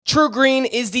True Green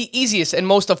is the easiest and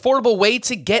most affordable way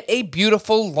to get a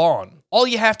beautiful lawn. All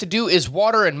you have to do is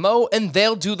water and mow, and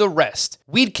they'll do the rest.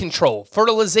 Weed control,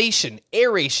 fertilization,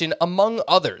 aeration, among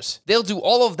others. They'll do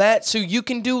all of that so you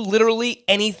can do literally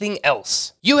anything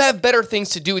else. You have better things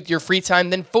to do with your free time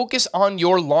than focus on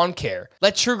your lawn care.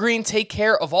 Let True Green take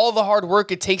care of all the hard work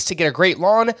it takes to get a great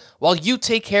lawn, while you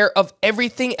take care of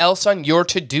everything else on your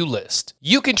to-do list.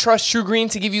 You can trust True Green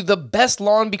to give you the best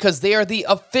lawn because they are the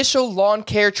official lawn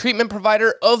care treatment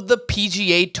provider of the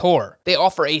PGA Tour. They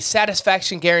offer a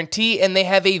satisfaction guarantee, and they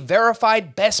have a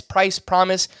verified best price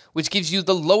promise, which gives you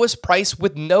the lowest price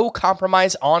with no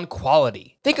compromise on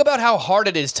quality. Think about how hard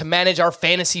it is to manage our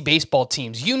fantasy baseball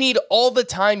teams. You need all the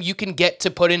time you can get to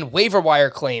put in waiver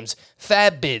wire claims,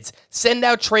 fab bids, send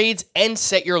out trades, and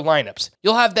set your lineups.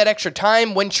 You'll have that extra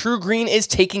time when True Green is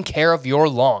taking care of your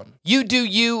lawn. You do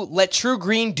you, let True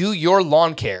Green do your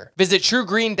lawn care. Visit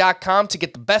truegreen.com to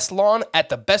get the best lawn at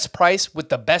the best price with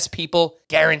the best people,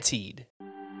 guaranteed.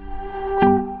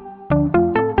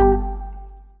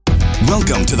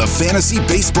 Welcome to the Fantasy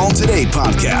Baseball Today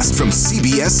podcast from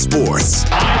CBS Sports.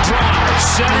 High drive,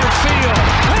 center field,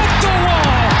 hit the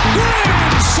wall,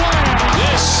 grand slam.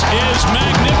 This is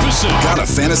magnificent. Got a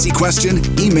fantasy question?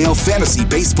 Email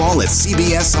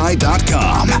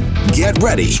fantasybaseball@cbsi.com. Get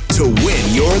ready to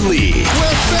win your league.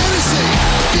 Where fantasy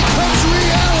becomes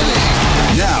reality.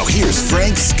 Now here's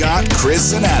Frank, Scott,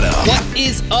 Chris, and Adam. What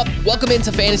is up? Welcome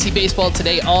into Fantasy Baseball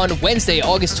Today on Wednesday,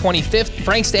 August 25th.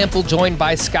 Frank Stanfield joined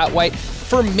by Scott White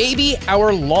for maybe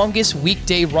our longest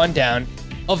weekday rundown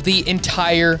of the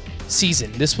entire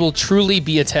season. This will truly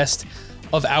be a test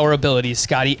of our abilities.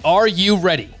 Scotty, are you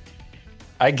ready?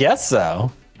 I guess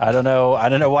so. I don't know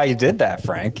why you did that,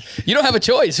 Frank. You don't have a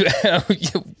choice. you Why have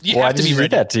to did be you ready.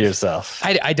 do that to yourself?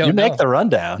 I don't you know. make the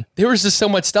rundown. There was just so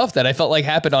much stuff that I felt like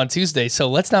happened on Tuesday, so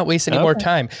let's not waste any more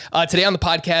time. Today on the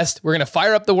podcast, we're going to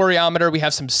fire up the worryometer. We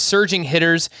have some surging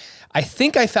hitters. I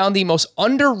think I found the most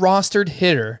under-rostered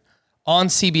hitter on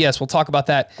CBS. We'll talk about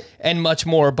that and much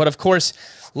more. But of course,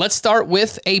 let's start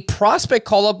with a prospect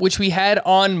call-up, which we had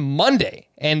on Monday.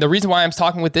 And the reason why I'm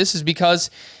talking with this is because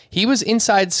he was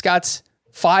inside Scott's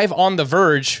 5 on the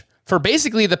verge for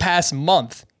basically the past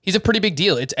month. He's a pretty big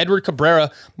deal. It's Edward Cabrera,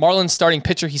 Marlins starting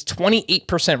pitcher. He's 28%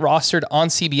 rostered on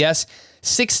CBS,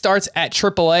 6 starts at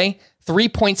AAA,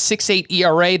 3.68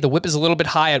 ERA. The whip is a little bit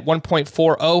high at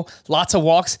 1.40. Lots of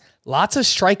walks, lots of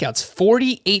strikeouts,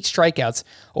 48 strikeouts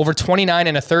over 29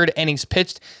 and a third innings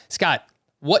pitched. Scott,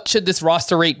 what should this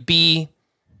roster rate be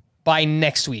by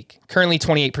next week? Currently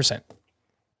 28%.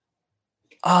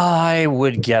 I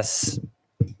would guess.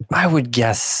 I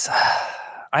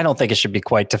don't think it should be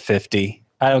quite to 50.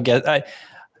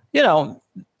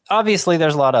 Obviously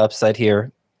there's a lot of upside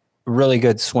here. Really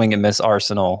good swing and miss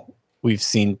arsenal. We've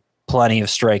seen plenty of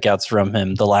strikeouts from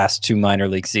him the last 2 minor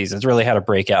league seasons. Really had a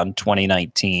breakout in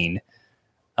 2019.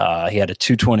 He had a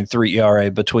 2.23 ERA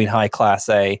between high class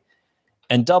A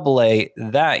and double A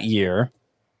that year.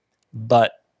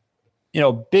 But,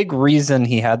 big reason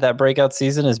he had that breakout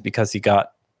season is because he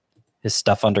got his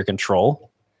stuff under control.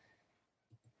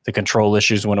 The control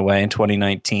issues went away in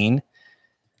 2019.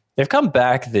 They've come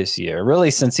back this year,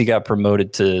 really since he got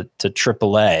promoted to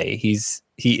AAA.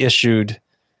 He issued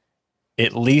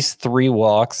at least 3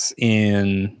 walks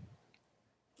in,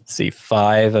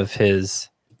 5 of his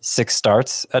 6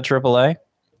 starts at AAA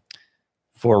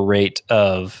for a rate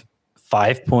of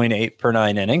 5.8 per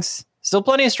 9 innings. Still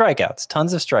plenty of strikeouts,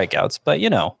 tons of strikeouts, but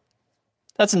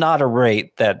that's not a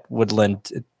rate that would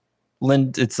lend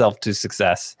itself to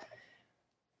success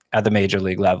at the major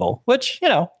league level, which,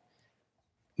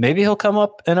 maybe he'll come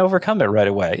up and overcome it right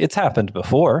away. It's happened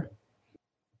before,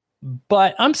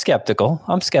 but I'm skeptical.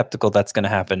 That's going to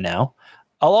happen now.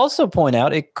 I'll also point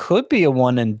out it could be a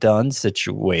one and done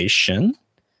situation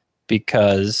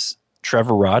because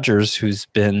Trevor Rogers, who's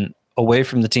been away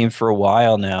from the team for a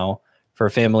while now for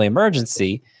a family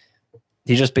emergency,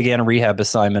 he just began a rehab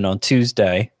assignment on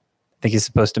Tuesday. I think he's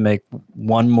supposed to make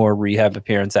one more rehab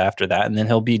appearance after that, and then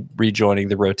he'll be rejoining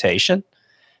the rotation.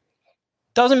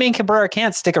 Doesn't mean Cabrera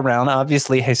can't stick around.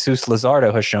 Obviously, Jesus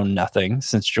Luzardo has shown nothing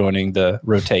since joining the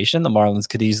rotation. The Marlins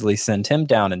could easily send him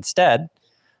down instead.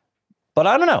 But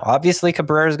I don't know. Obviously,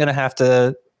 Cabrera is going to have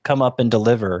to come up and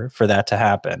deliver for that to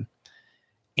happen.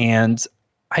 And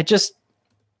I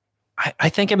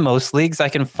think in most leagues I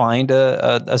can find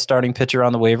a starting pitcher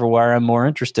on the waiver wire. I'm more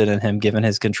interested in him given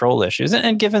his control issues.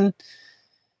 And given,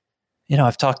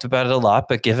 I've talked about it a lot,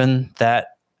 but given that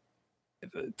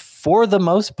for the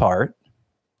most part,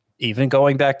 even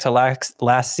going back to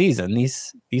last season,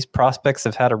 these prospects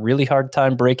have had a really hard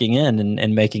time breaking in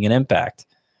and making an impact.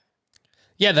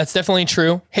 Yeah, that's definitely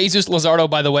true. Jesus Luzardo,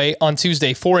 by the way, on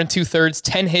Tuesday, 4 2/3,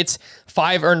 10 hits,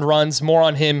 5 earned runs. More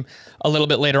on him a little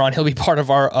bit later on. He'll be part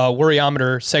of our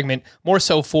Worryometer segment, more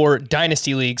so for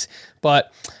Dynasty Leagues.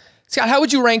 But, Scott, how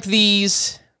would you rank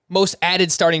these most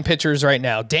added starting pitchers right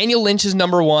now? Daniel Lynch is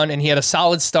number 1, and he had a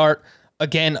solid start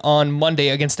again on Monday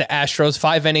against the Astros.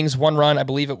 5 innings, 1 run. I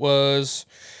believe it was,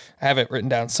 I have it written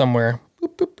down somewhere.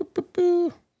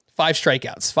 5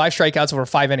 strikeouts. 5 strikeouts over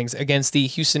 5 innings against the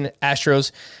Houston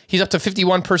Astros. He's up to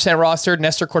 51% rostered.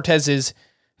 Nestor Cortez is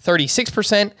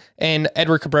 36%, and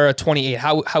Edward Cabrera 28%.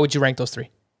 How would you rank those 3?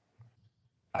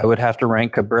 I would have to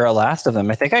rank Cabrera last of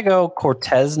them. I think I go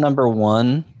Cortez number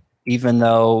 1, even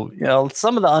though,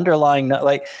 some of the underlying,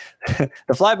 like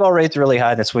the fly ball rate's really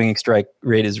high, the swinging strike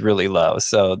rate is really low.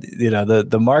 So,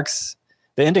 the marks,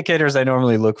 the indicators I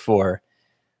normally look for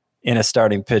in a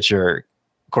starting pitcher,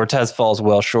 Cortez falls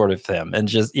well short of him, and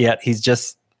he's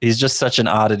just such an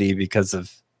oddity because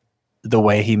of the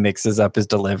way he mixes up his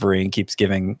delivery and keeps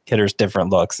giving hitters different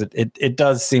looks. It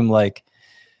does seem like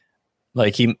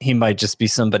he might just be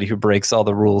somebody who breaks all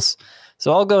the rules.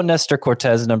 So I'll go Nestor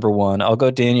Cortez number 1. I'll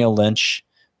go Daniel Lynch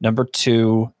number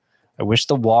 2. I wish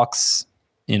the walks,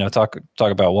 talk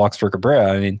about walks for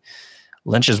Cabrera. I mean,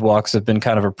 Lynch's walks have been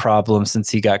kind of a problem since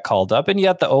he got called up, and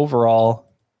yet the overall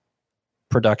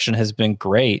production has been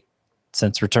great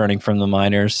since returning from the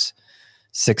minors.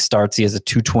 6 starts, he has a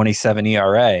 2.27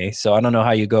 ERA. So I don't know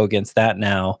how you go against that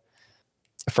now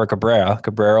for Cabrera.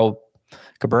 Cabrera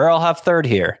will have 3rd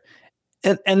here.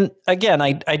 And again,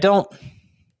 I don't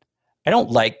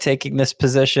like taking this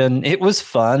position. It was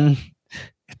fun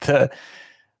the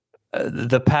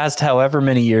past however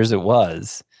many years it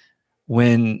was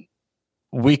when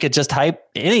we could just hype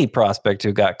any prospect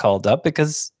who got called up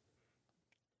because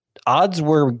odds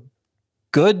were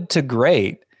good to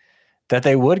great that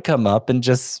they would come up and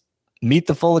just meet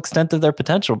the full extent of their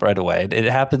potential right away. It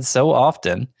happens so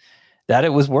often that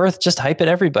it was worth just hyping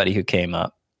everybody who came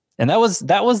up. And that was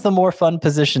the more fun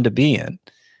position to be in.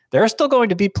 There are still going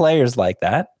to be players like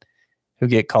that who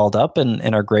get called up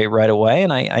and are great right away.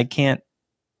 And I can't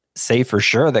say for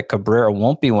sure that Cabrera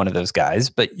won't be one of those guys,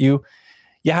 but you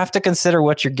have to consider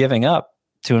what you're giving up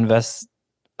to invest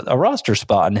a roster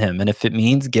spot in him. And if it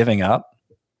means giving up,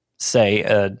 say,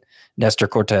 a Nestor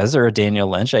Cortez or a Daniel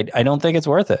Lynch, I don't think it's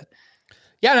worth it.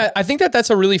 Yeah, and I think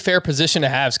that's a really fair position to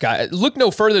have, Scott. Look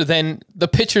no further than the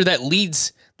pitcher that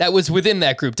was within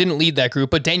that group, didn't lead that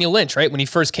group, but Daniel Lynch, right? When he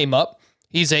first came up,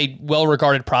 he's a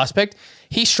well-regarded prospect.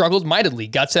 He struggled mightily,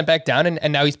 got sent back down,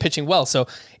 and now he's pitching well. So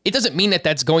it doesn't mean that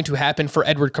that's going to happen for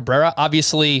Edward Cabrera.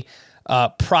 Obviously,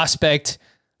 prospect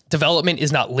development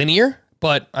is not linear.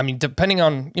 But I mean,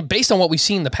 based on what we've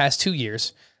seen the past 2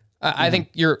 years, I think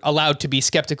you're allowed to be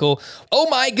skeptical. Oh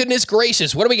my goodness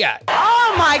gracious. What do we got?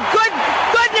 Oh my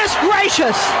goodness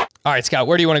gracious. All right, Scott,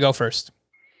 where do you want to go first?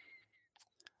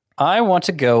 I want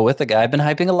to go with a guy I've been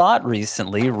hyping a lot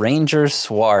recently, Ranger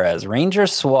Suarez. Ranger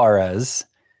Suarez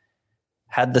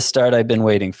had the start I've been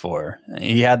waiting for.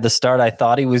 He had the start I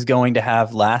thought he was going to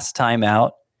have last time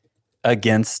out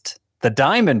against the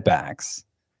Diamondbacks.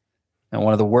 And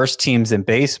one of the worst teams in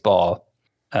baseball.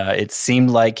 It seemed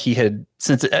like he had,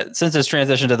 since his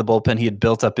transition to the bullpen, he had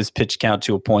built up his pitch count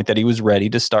to a point that he was ready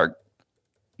to start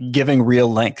giving real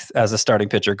length as a starting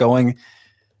pitcher, going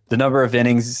the number of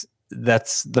innings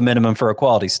that's the minimum for a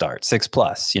quality start,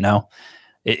 6+.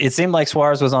 It seemed like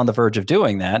Suarez was on the verge of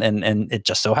doing that, and it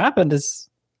just so happened as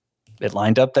it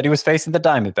lined up that he was facing the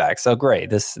Diamondbacks. So great,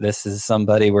 this is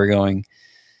somebody I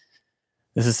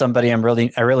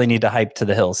really need to hype to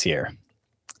the hills here.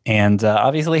 And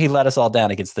obviously he let us all down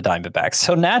against the Diamondbacks.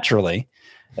 So naturally,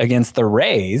 against the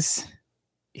Rays,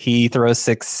 he throws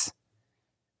 6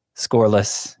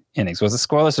 scoreless innings. Was it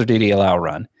scoreless or did he allow a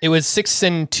run? It was 6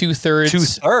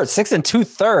 2/3. 6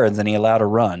 2/3, and he allowed a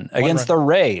run against the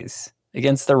Rays.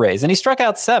 And he struck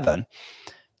out 7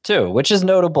 too, which is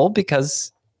notable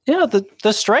because the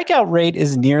strikeout rate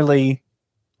is nearly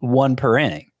 1 per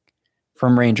inning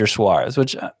from Ranger Suarez,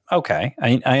 which, okay,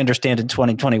 I understand in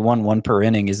 2021, 1 per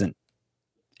inning isn't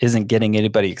getting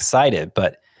anybody excited,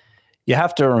 but you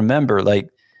have to remember,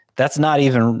 that's not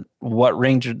even what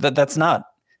Ranger, that's not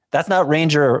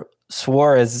Ranger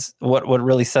Suarez, what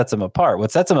really sets him apart.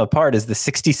 What sets him apart is the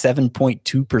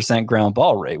 67.2% ground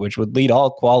ball rate, which would lead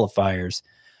all qualifiers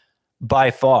by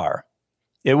far.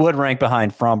 It would rank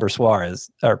behind Framber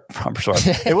Suarez.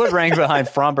 It would rank behind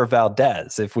Framber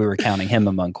Valdez if we were counting him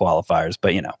among qualifiers.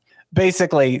 But,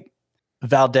 basically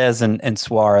Valdez and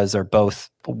Suarez are both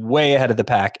way ahead of the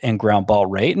pack in ground ball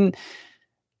rate. And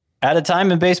At a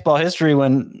time in baseball history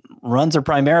when runs are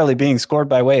primarily being scored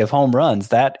by way of home runs,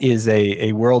 that is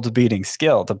a world-beating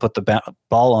skill to put the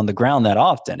ball on the ground that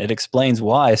often. It explains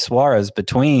why Suarez,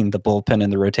 between the bullpen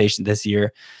and the rotation this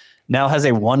year, now has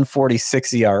a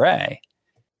 1.46 ERA.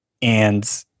 And,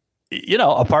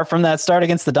 apart from that start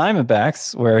against the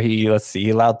Diamondbacks, where he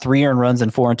allowed 3 earned runs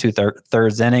in 4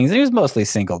 2/3 innings. He was mostly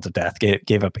singled to death,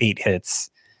 gave up 8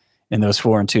 hits in those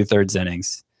 4 2/3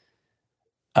 innings.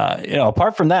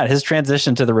 Apart from that, his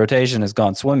transition to the rotation has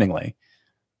gone swimmingly.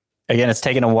 Again, it's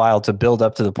taken a while to build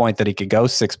up to the point that he could go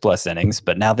 6+ innings,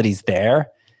 but now that he's there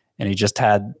and he just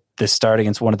had this start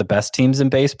against one of the best teams in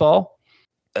baseball,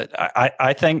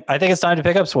 I think it's time to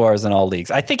pick up Suarez in all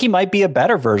leagues. I think he might be a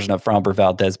better version of Framber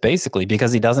Valdez, basically,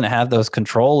 because he doesn't have those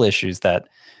control issues that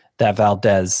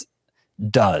Valdez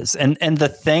does. And the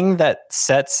thing that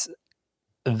sets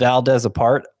Valdez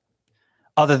apart,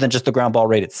 other than just the ground ball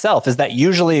rate itself, is that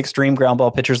usually extreme ground ball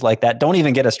pitchers like that don't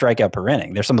even get a strikeout per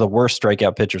inning. They're some of the worst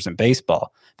strikeout pitchers in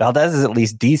baseball. Valdez is at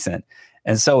least decent,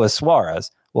 and so is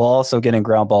Suarez, while also getting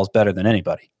ground balls better than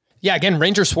anybody. Yeah, again,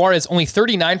 Ranger Suarez, only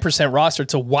 39% rostered,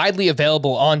 so widely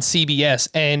available on CBS.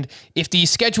 And if the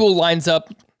schedule lines up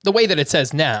the way that it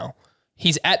says now,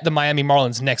 he's at the Miami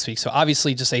Marlins next week. So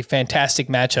obviously just a fantastic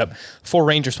matchup for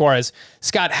Ranger Suarez.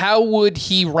 Scott, how would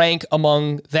he rank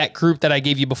among that group that I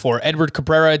gave you before? Edward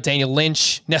Cabrera, Daniel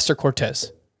Lynch, Nestor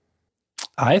Cortez?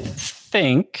 I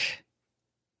think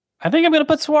I'm going to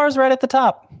put Suarez right at the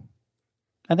top.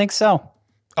 I think so.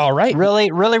 All right.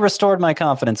 Really restored my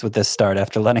confidence with this start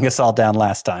after letting us all down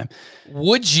last time.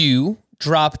 Would you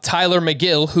drop Tyler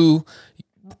McGill, who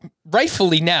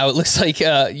rightfully now it looks like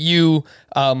you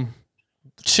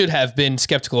should have been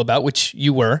skeptical about, which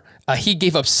you were? He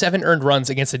gave up 7 earned runs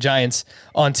against the Giants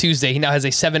on Tuesday. He now has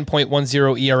a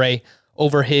 7.10 ERA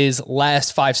over his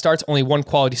last 5 starts, only 1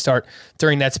 quality start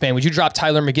during that span. Would you drop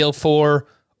Tyler McGill for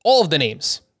all of the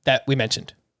names that we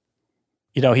mentioned?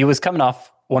 He was coming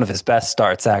off one of his best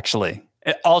starts, actually.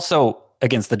 Also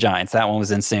against the Giants. That one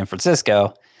was in San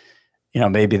Francisco.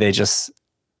 Maybe they just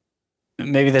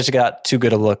got too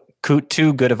good of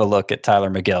a look at Tyler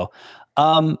McGill.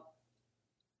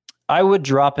 I would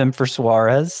drop him for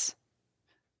Suarez.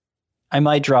 I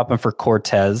might drop him for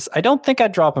Cortez. I don't think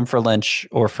I'd drop him for Lynch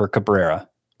or for Cabrera,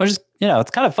 which is,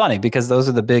 it's kind of funny because those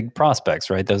are the big prospects,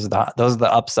 right? Those are the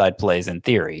upside plays in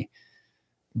theory.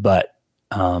 But,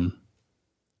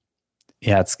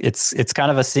 yeah, it's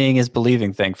kind of a seeing is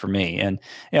believing thing for me. And,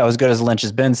 as good as Lynch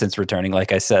has been since returning,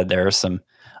 like I said, there are some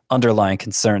underlying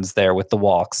concerns there with the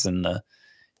walks and the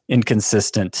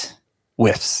inconsistent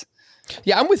whiffs.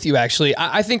 Yeah, I'm with you, actually.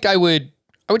 I think I would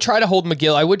try to hold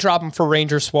McGill. I would drop him for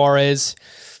Ranger Suarez.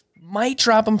 Might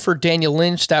drop him for Daniel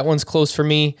Lynch. That one's close for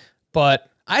me.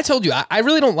 But I told you, I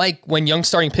really don't like when young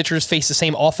starting pitchers face the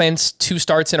same offense 2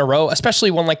 starts in a row,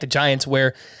 especially one like the Giants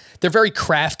where they're very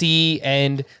crafty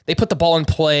and they put the ball in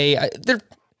play.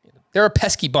 They're a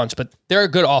pesky bunch, but they're a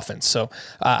good offense. So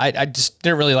I just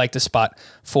didn't really like this spot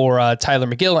for Tyler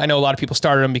McGill. I know a lot of people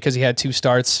started him because he had 2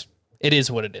 starts. It is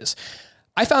what it is.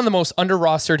 I found the most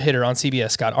under-rostered hitter on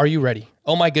CBS, Scott. Are you ready?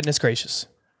 Oh my goodness gracious.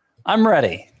 I'm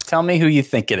ready. Tell me who you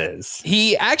think it is.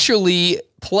 He actually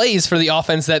plays for the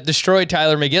offense that destroyed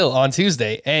Tyler McGill on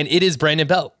Tuesday, and it is Brandon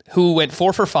Belt, who went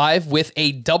 4 for 5 with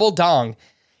a double dong.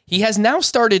 He has now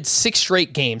started 6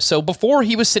 straight games. So before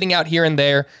he was sitting out here and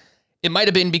there, it might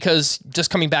have been because just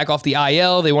coming back off the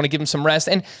IL, they want to give him some rest.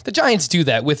 And the Giants do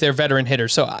that with their veteran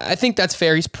hitters. So I think that's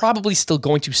fair. He's probably still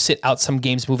going to sit out some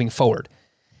games moving forward.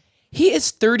 He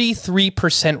is 33%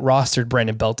 rostered,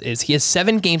 Brandon Belt is. He has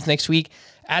 7 games next week.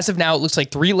 As of now, it looks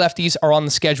like 3 lefties are on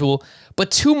the schedule, but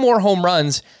 2 more home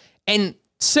runs. And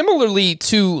similarly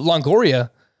to Longoria,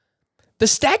 the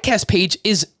StatCast page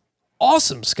is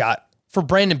awesome, Scott, for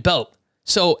Brandon Belt.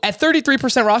 So at 33%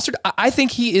 rostered, I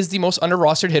think he is the most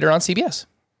under-rostered hitter on CBS.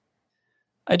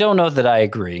 I don't know that I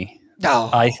agree. Oh.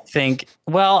 I think,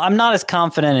 I'm not as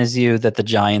confident as you that the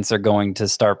Giants are going to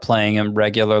start playing him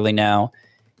regularly now.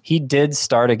 He did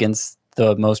start against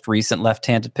the most recent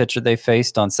left-handed pitcher they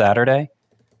faced on Saturday,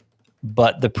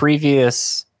 but the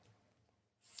previous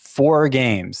 4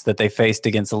 games that they faced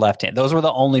against the left-hand, those were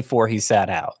the only 4 he sat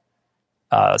out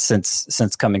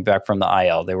since coming back from the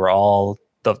IL. They were all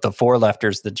the 4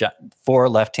 left-handers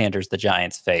the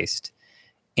Giants faced.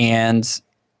 And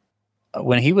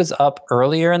when he was up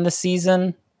earlier in the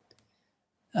season,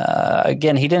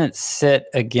 again, he didn't sit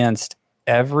against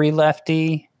every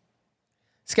lefty.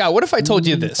 Scott, what if I told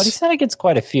you this? But he sat against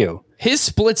quite a few. His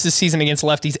splits this season against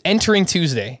lefties entering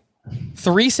Tuesday,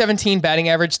 317 batting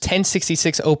average,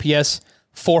 1066 OPS,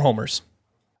 4 homers.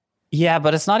 Yeah,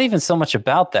 but it's not even so much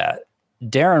about that.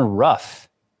 Darren Ruff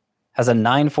has a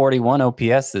 941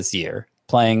 OPS this year,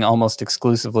 playing almost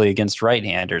exclusively against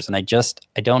right-handers. And I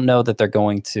don't know that they're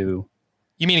going to...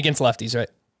 You mean against lefties, right?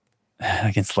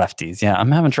 Against lefties, yeah.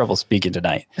 I'm having trouble speaking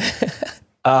tonight.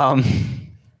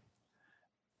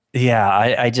 Yeah,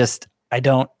 I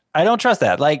don't trust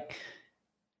that. Like,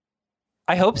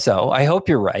 I hope so. I hope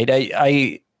you're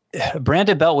right.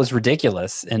 Brandon Belt was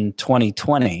ridiculous in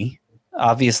 2020.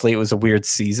 Obviously, it was a weird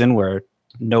season where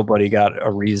nobody got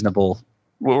where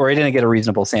he didn't get a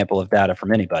reasonable sample of data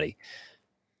from anybody.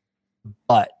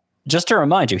 But just to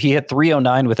remind you, he hit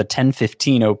 309 with a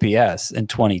 1015 OPS in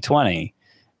 2020.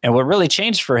 And what really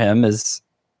changed for him is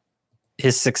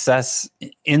his success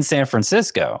in San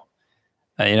Francisco.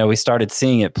 We started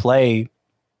seeing it play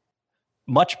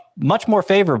much, much more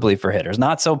favorably for hitters,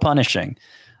 not so punishing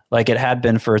like it had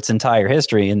been for its entire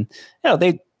history. And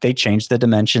they changed the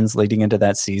dimensions leading into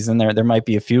that season. There might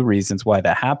be a few reasons why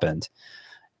that happened.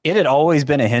 It had always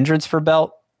been a hindrance for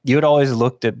Belt. You had always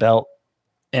looked at Belt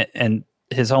and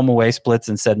his home away splits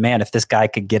and said, man, if this guy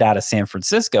could get out of San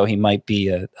Francisco, he might be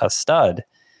a stud.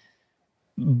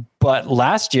 But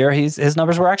last year, his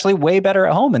numbers were actually way better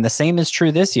at home. And the same is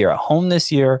true this year. At home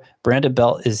this year, Brandon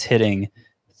Belt is hitting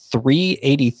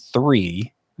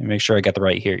 383. Let me make sure I got the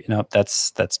right here.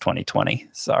 That's 2020.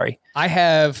 Sorry. I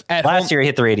have last year he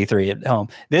hit 383 at home.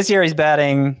 This year he's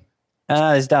batting,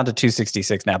 he's down to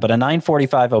 266 now, but a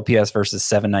 945 OPS versus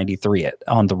 793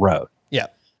 on the road. Yeah.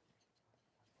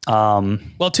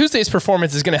 Well, Tuesday's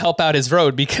performance is going to help out his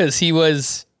road because he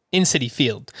was in Citi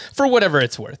Field for whatever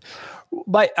it's worth.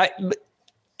 But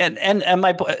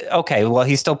okay, well,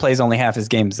 he still plays only half his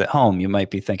games at home, you might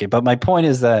be thinking. But my point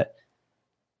is that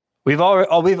we've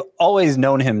always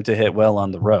known him to hit well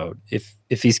on the road. If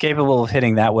he's capable of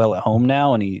hitting that well at home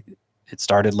now, and it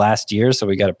started last year, so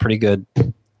we got a pretty good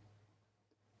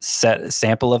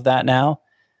sample of that now,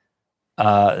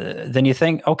 then you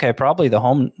think, okay, probably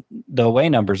the away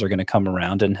numbers are going to come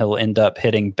around, and he'll end up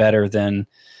hitting better than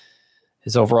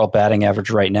his overall batting average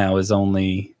right now is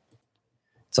only.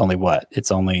 It's only what?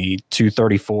 It's only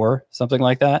 234, something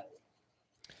like that.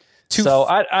 So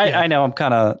I know I'm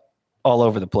kind of all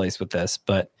over the place with this,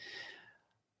 but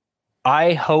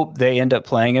I hope they end up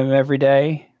playing him every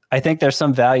day. I think there's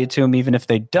some value to him even if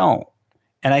they don't.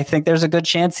 And I think there's a good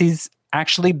chance he's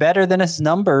actually better than his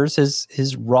numbers,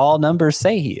 his raw numbers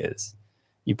say he is.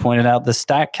 You pointed out the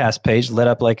StatCast page lit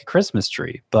up like a Christmas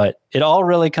tree, but it all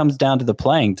really comes down to the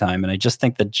playing time. And I just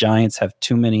think the Giants have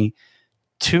too many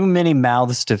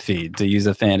mouths to feed, to use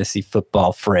a fantasy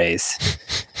football phrase.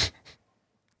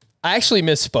 I actually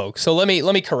misspoke. So let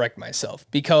me correct myself,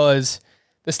 because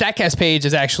the StatCast page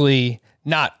is actually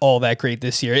not all that great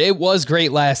this year. It was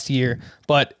great last year,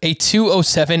 but a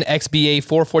 207 XBA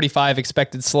 445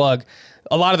 expected slug.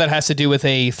 A lot of that has to do with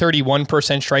a 31%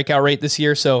 strikeout rate this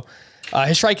year. So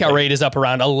his strikeout rate is up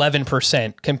around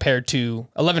 11% compared to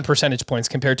 11 percentage points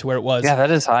compared to where it was. Yeah, that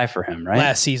is high for him, right?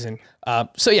 Last season.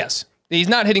 So yes, he's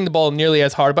not hitting the ball nearly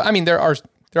as hard, but I mean, there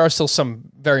are still some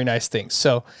very nice things.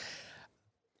 So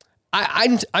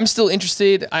I'm still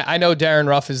interested. I know Darren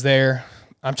Ruff is there.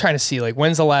 I'm trying to see, like,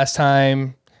 when's the last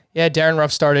time? Yeah, Darren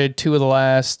Ruff started two of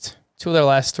their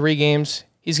last 3 games.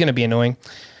 He's going to be annoying.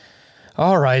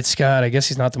 All right, Scott, I guess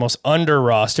he's not the most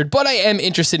under-rostered, but I am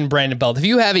interested in Brandon Belt. If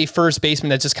you have a first baseman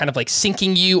that's just kind of like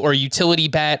sinking you, or a utility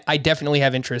bat, I definitely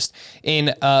have interest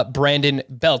in Brandon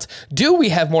Belt. Do we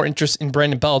have more interest in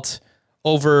Brandon Belt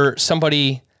over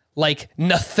somebody like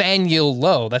Nathaniel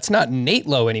Lowe? That's not Nate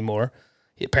Lowe anymore.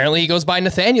 Apparently he goes by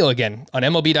Nathaniel again. On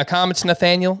MLB.com, it's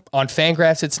Nathaniel. On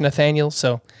Fangraphs, it's Nathaniel.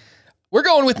 So we're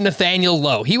going with Nathaniel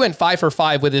Lowe. He went 5 for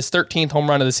 5 with his 13th home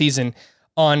run of the season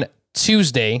on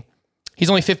Tuesday.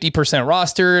 He's only 50%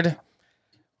 rostered.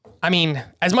 I mean,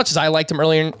 as much as I liked him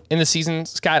earlier in the season,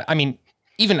 Scott, I mean,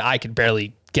 even I could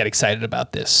barely get excited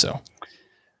about this. So,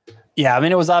 yeah, I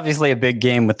mean, it was obviously a big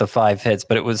game with the 5 hits,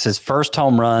 but it was his first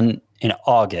home run in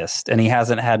August, and he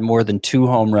hasn't had more than 2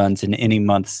 home runs in any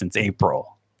month since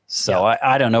April. So yeah.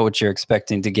 I don't know what you're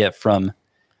expecting to get from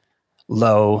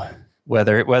Lowe,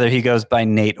 whether he goes by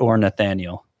Nate or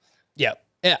Nathaniel. Yeah.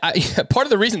 Part of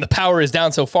the reason the power is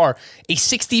down so far, a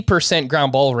 60%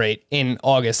 ground ball rate in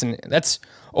August, and that's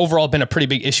overall been a pretty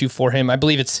big issue for him. I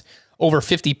believe it's over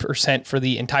 50% for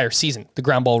the entire season, the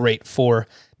ground ball rate for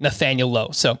Nathaniel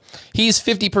Lowe. So he's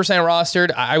 50%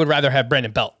 rostered. I would rather have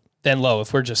Brandon Belt than Lowe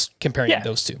if we're just comparing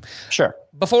those two. Sure.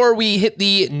 Before we hit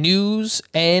the news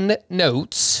and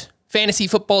notes Fantasy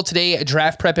Football Today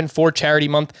Draft Prepping for Charity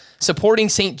Month supporting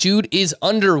St. Jude is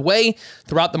underway.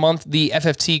 Throughout the month, the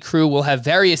FFT crew will have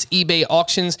various eBay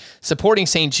auctions supporting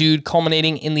St. Jude,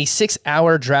 culminating in the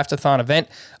 6-hour Draftathon event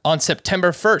on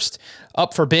September 1st.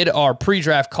 Up for bid are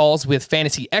pre-draft calls with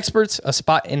fantasy experts, a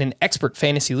spot in an expert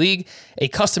fantasy league, a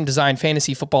custom-designed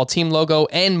fantasy football team logo,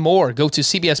 and more. Go to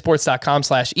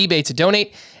cbssports.com/eBay to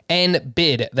donate and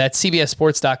bid. That's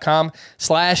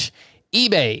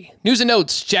cbssports.com/eBay. News and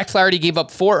notes. Jack Flaherty gave up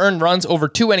 4 earned runs over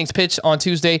 2 innings pitched on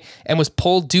Tuesday and was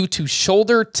pulled due to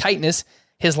shoulder tightness.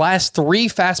 His last 3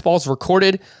 fastballs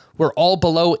recorded were all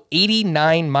below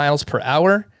 89 miles per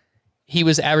hour. He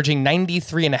was averaging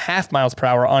 93.5 miles per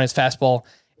hour on his fastball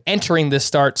entering this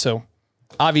start. So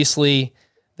obviously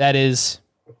that is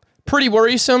pretty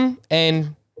worrisome.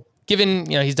 And given,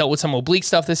 he's dealt with some oblique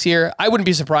stuff this year, I wouldn't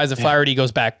be surprised if Flaherty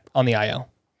goes back on the IL.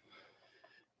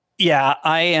 Yeah,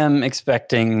 I am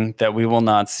expecting that we will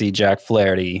not see Jack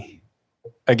Flaherty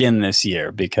again this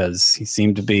year because he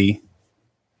seemed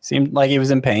like he was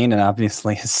in pain, and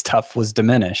obviously his stuff was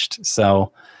diminished.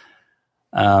 So,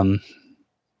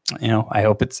 I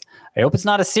hope it's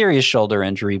not a serious shoulder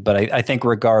injury, but I think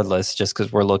regardless, just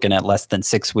because we're looking at less than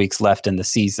 6 weeks left in the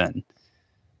season,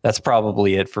 that's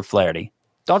probably it for Flaherty.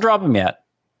 Don't drop him yet,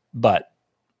 but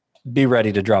be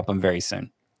ready to drop him very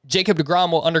soon. Jacob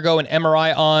deGrom will undergo an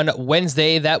MRI on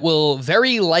Wednesday. That will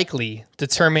very likely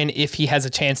determine if he has a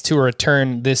chance to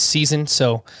return this season.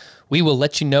 So we will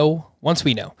let you know once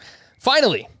we know.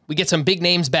 Finally, we get some big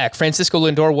names back. Francisco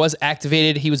Lindor was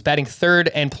activated. He was batting third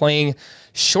and playing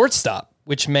shortstop,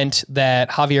 which meant that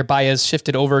Javier Baez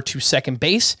shifted over to second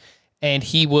base, and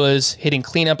he was hitting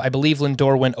cleanup. I believe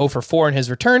Lindor went 0 for 4 in his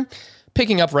return,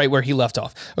 picking up right where he left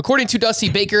off. According to Dusty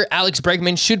Baker, Alex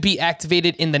Bregman should be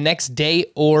activated in the next day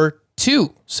or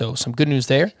 2. So some good news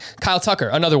there. Kyle Tucker,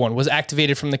 another one, was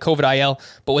activated from the COVID IL,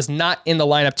 but was not in the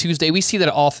lineup Tuesday. We see that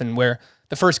often where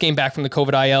the first game back from the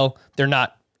COVID IL, they're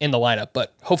not in the lineup,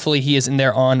 but hopefully he is in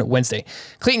there on Wednesday.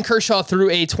 Clayton Kershaw threw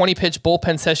a 20-pitch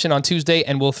bullpen session on Tuesday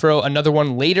and will throw another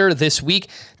one later this week.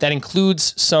 That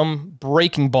includes some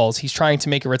breaking balls. He's trying to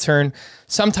make a return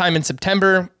sometime in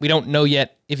September. We don't know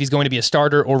yet if he's going to be a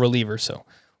starter or reliever, so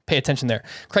pay attention there.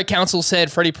 Craig Counsell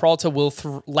said Freddie Peralta will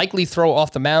likely throw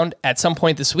off the mound at some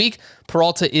point this week.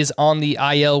 Peralta is on the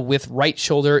IL with right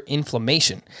shoulder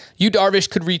inflammation. Yu Darvish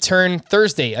could return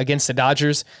Thursday against the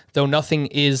Dodgers, though nothing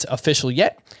is official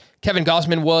yet. Kevin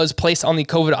Gausman was placed on the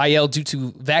COVID IL due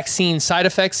to vaccine side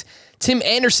effects. Tim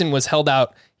Anderson was held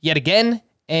out yet again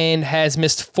and has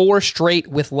missed 4 straight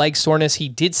with leg soreness. He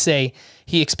did say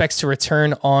he expects to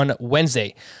return on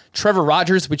Wednesday. Trevor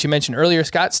Rogers, which you mentioned earlier,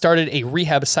 Scott, started a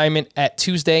rehab assignment on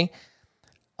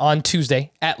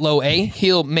Tuesday at low A.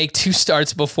 He'll make 2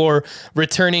 starts before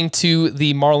returning to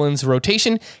the Marlins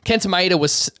rotation. Kenta Maeda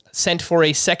was sent for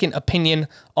a second opinion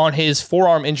on his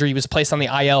forearm injury. He was placed on the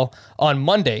IL on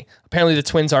Monday. Apparently the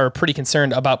Twins are pretty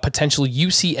concerned about potential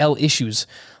UCL issues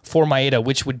for Maeda,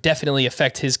 which would definitely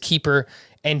affect his keeper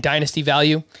and dynasty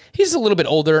value. He's a little bit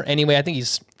older anyway. I think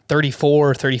he's 34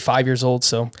 or 35 years old,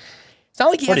 so it's not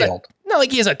like he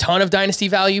has a ton of dynasty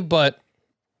value, but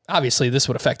obviously this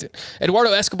would affect it.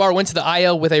 Eduardo Escobar went to the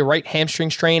IL with a right hamstring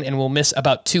strain and will miss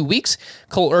about 2 weeks.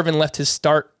 Cole Irvin left his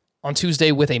start on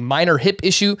Tuesday with a minor hip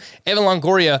issue. Evan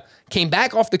Longoria came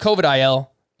back off the COVID IL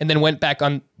and then went back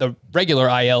on the regular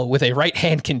IL with a right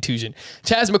hand contusion.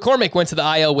 Chas McCormick went to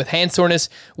the IL with hand soreness,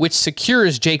 which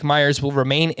secures Jake Myers will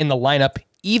remain in the lineup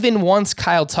even once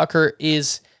Kyle Tucker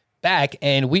is back.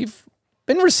 And we've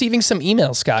been receiving some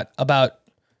emails, Scott, about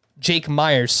Jake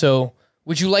Myers. So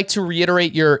would you like to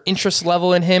reiterate your interest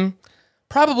level in him?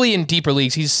 Probably in deeper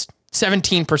leagues. He's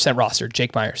 17% rostered,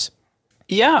 Jake Myers.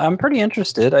 Yeah, I'm pretty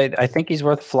interested. I think he's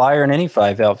worth a flyer in any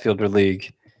 5 outfielder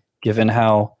league, given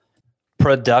how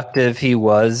productive he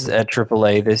was at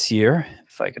AAA this year.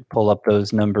 If I could pull up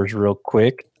those numbers real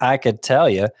quick, I could tell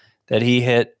you that he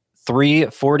hit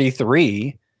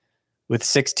 .343 with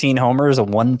 16 homers, a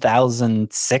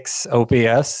 1,006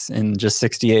 OPS in just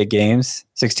 68 games,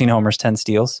 16 homers, 10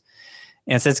 steals.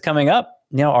 And since coming up,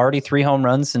 already 3 home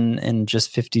runs in just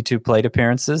 52 plate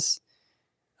appearances,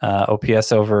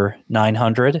 OPS over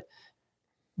 900.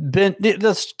 The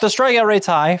strikeout rate's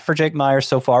high for Jake Myers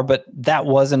so far, but that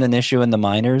wasn't an issue in the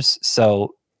minors.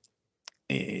 So,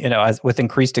 as with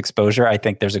increased exposure, I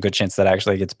think there's a good chance that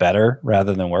actually gets better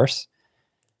rather than worse.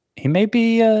 He may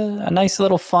be a nice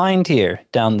little find here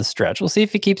down the stretch. We'll see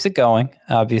if he keeps it going.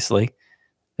 Obviously,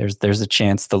 there's a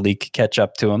chance the league could catch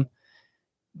up to him,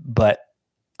 but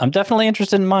I'm definitely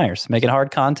interested in Myers making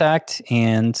hard contact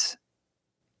and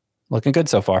looking good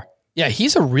so far. Yeah,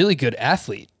 he's a really good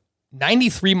athlete.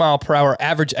 93 mile per hour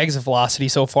average exit velocity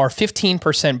so far,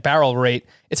 15% barrel rate.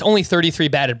 It's only 33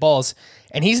 batted balls,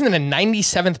 and he's in the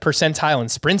 97th percentile in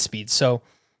sprint speed. So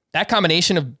that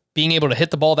combination of being able to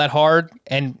hit the ball that hard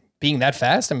and being that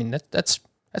fast, I mean, that's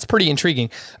pretty intriguing.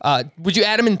 Would you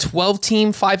add him in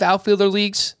 12-team, 5 outfielder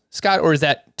leagues, Scott, or is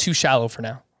that too shallow for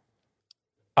now?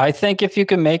 I think if you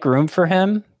can make room for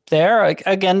him there,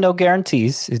 again, no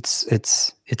guarantees.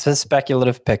 It's a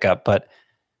speculative pickup, but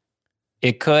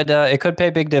it could pay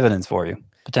big dividends for you,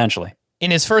 potentially.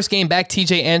 In his first game back,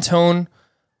 TJ Antone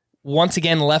once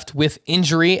again left with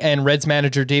injury, and Reds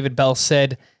manager David Bell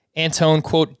said Antone,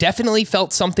 quote, definitely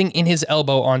felt something in his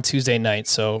elbow on Tuesday night.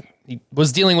 So he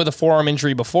was dealing with a forearm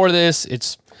injury before this.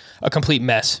 It's a complete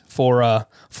mess for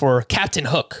Captain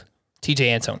Hook, TJ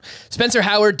Antone. Spencer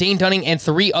Howard, Dane Dunning, and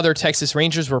 3 other Texas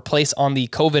Rangers were placed on the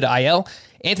COVID IL.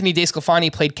 Anthony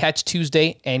DeSclafani played catch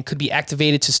Tuesday and could be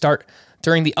activated to start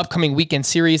during the upcoming weekend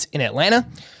series in Atlanta.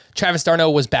 Travis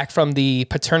d'Arnaud was back from the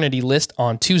paternity list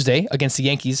on Tuesday against the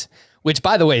Yankees, which,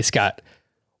 by the way, Scott,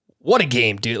 what a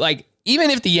game, dude. Like, even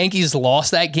if the Yankees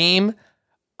lost that game,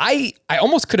 I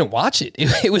almost couldn't watch it.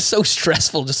 It was so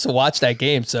stressful just to watch that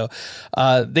game. So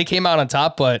they came out on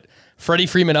top, but Freddie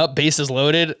Freeman up, bases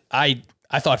loaded. I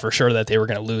thought for sure that they were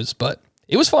going to lose, but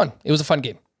it was fun. It was a fun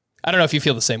game. I don't know if you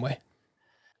feel the same way.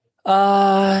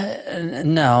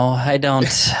 No, I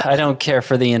don't. I don't care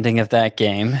for the ending of that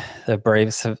game.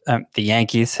 The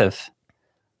Yankees have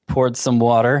poured some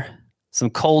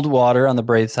cold water on the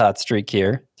Braves' hot streak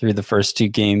here through the first 2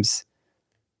 games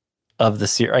of the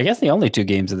series. I guess the only 2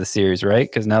 games of the series, right?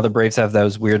 Because now the Braves have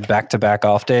those weird back-to-back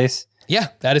off days. Yeah,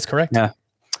 that is correct. Yeah.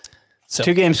 So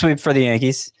 2-game sweep for the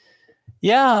Yankees.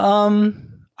 Yeah,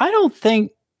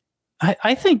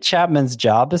 I think Chapman's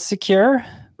job is secure,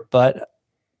 but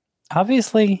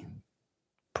obviously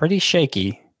pretty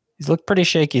shaky. He's looked pretty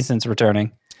shaky since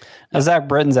returning. Now, Zach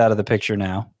Britton's out of the picture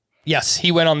now. Yes,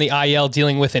 he went on the IL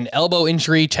dealing with an elbow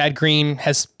injury. Chad Green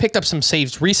has picked up some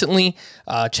saves recently.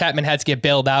 Chapman had to get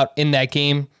bailed out in that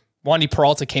game. Wandy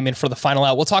Peralta came in for the final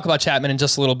out. We'll talk about Chapman in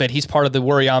just a little bit. He's part of the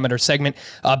Worryometer segment.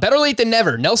 Better late than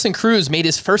never. Nelson Cruz made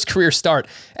his first career start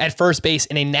at first base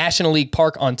in a National League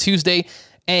park on Tuesday,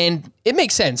 and it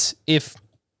makes sense. If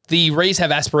the Rays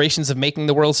have aspirations of making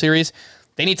the World Series,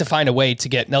 they need to find a way to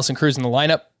get Nelson Cruz in the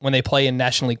lineup when they play in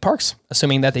National League parks,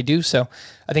 assuming that they do. So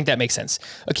I think that makes sense.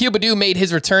 Akil Baddoo made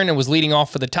his return and was leading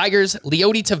off for the Tigers.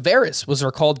 Leody Taveras was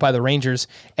recalled by the Rangers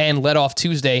and led off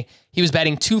Tuesday. He was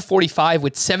batting .245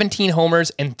 with 17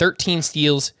 homers and 13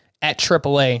 steals at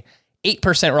AAA, 8%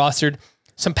 rostered.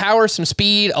 Some power, some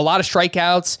speed, a lot of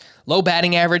strikeouts, low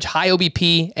batting average, high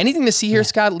OBP. Anything to see here,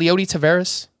 Scott? Leody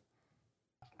Taveras?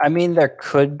 I mean, there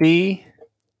could be.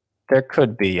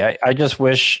 I just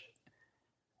wish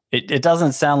it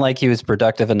doesn't sound like he was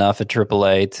productive enough at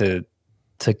AAA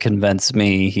to convince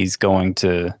me he's going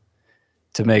to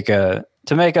make a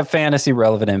fantasy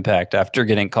relevant impact after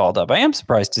getting called up. I am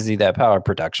surprised to see that power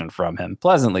production from him.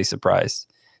 Pleasantly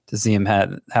surprised to see him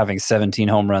having 17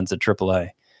 home runs at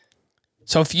AAA.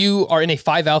 So if you are in a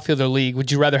 5 outfielder league,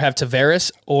 would you rather have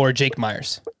Taveras or Jake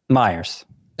Myers? Myers.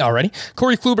 Alrighty.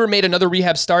 Corey Kluber made another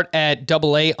rehab start at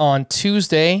AA on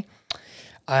Tuesday.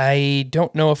 I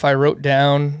don't know if I wrote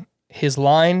down his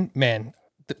line. Man,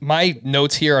 my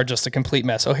notes here are just a complete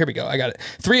mess. Oh, here we go. I got it.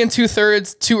 3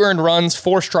 2/3, 2 earned runs,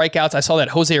 4 strikeouts. I saw that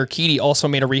Jose Urquidy also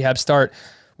made a rehab start,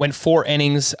 went 4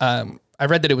 innings. I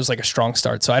read that it was like a strong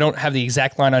start, so I don't have the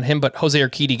exact line on him, but Jose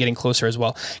Urquidy getting closer as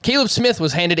well. Caleb Smith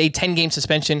was handed a 10-game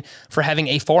suspension for having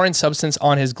a foreign substance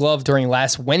on his glove during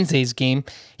last Wednesday's game.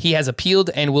 He has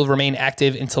appealed and will remain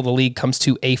active until the league comes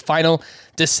to a final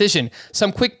decision.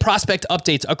 Some quick prospect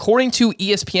updates. According to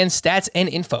ESPN Stats and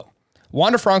Info,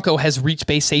 Wander Franco has reached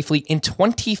base safely in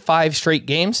 25 straight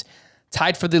games,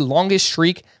 tied for the longest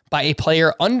streak by a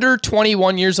player under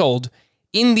 21 years old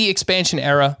in the expansion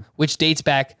era, which dates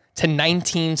back to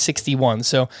 1961.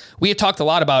 So we have talked a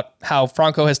lot about how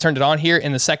Franco has turned it on here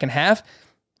in the second half.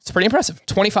 It's pretty impressive.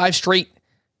 25 straight,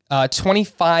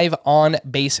 25 on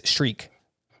base streak.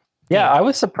 Yeah, I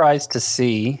was surprised to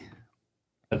see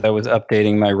that I was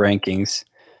updating my rankings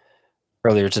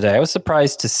earlier today. I was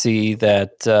surprised to see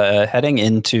that heading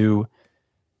into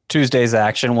Tuesday's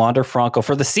action, Wander Franco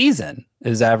for the season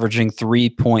is averaging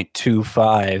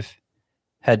 3.25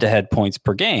 head-to-head points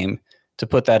per game. To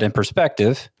put that in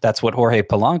perspective, that's what Jorge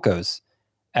Polanco's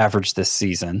averaged this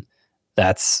season.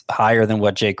 That's higher than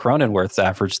what Jake Cronenworth's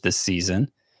averaged this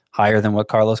season, higher than what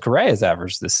Carlos Correa's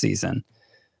averaged this season.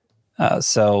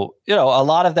 So, a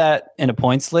lot of that in a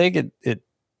points league, it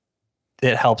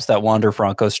helps that Wander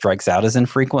Franco strikes out as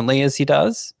infrequently as he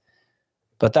does.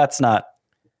 But that's not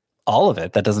all of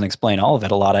it. That doesn't explain all of it.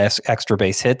 A lot of extra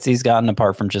base hits he's gotten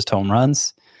apart from just home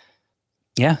runs.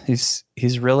 Yeah, he's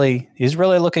really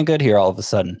looking good here all of a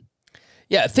sudden.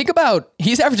 Yeah, think about,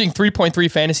 he's averaging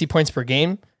 3.3 fantasy points per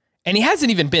game, and he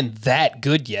hasn't even been that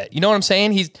good yet. You know what I'm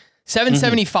saying? He's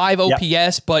 775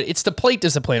 OPS, but it's the plate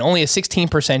discipline. Only a 16%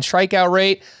 strikeout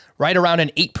rate, right around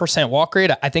an 8% walk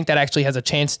rate. I think that actually has a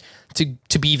chance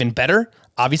to be even better.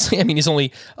 Obviously, I mean, he's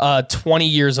only 20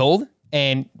 years old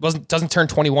and doesn't turn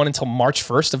 21 until March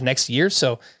 1st of next year.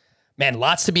 So, man,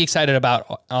 lots to be excited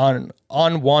about on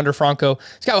Wander Franco.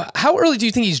 Scott, how early do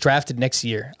you think he's drafted next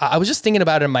year? I was just thinking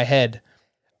about it in my head.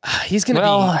 He's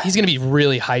gonna be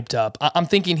really hyped up. I'm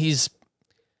thinking he's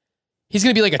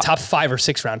gonna be like a top 5 or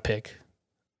 6 round pick.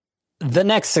 The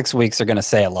next 6 weeks are gonna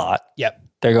say a lot. Yep,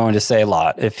 they're going to say a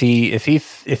lot. If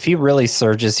he really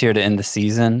surges here to end the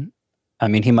season, I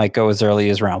mean, he might go as early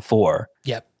as round 4.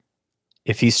 Yep.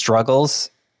 If he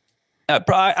struggles,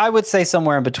 I would say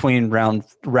somewhere in between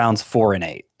rounds 4 and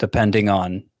 8, depending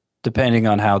on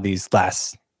how these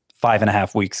last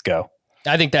 5.5 weeks go.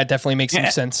 I think that definitely makes some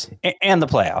sense. And the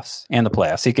playoffs.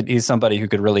 He's somebody who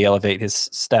could really elevate his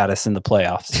status in the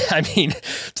playoffs. I mean,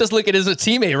 just look at his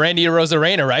teammate, Randy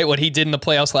Arozarena, right? What he did in the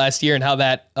playoffs last year and how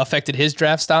that affected his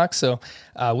draft stock. So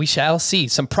we shall see.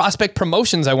 Some prospect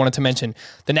promotions I wanted to mention.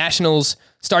 The Nationals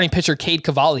starting pitcher Cade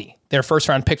Cavalli, their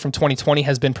first-round pick from 2020,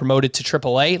 has been promoted to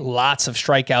AAA. Lots of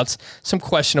strikeouts, some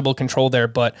questionable control there,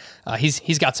 but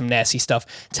he's got some nasty stuff.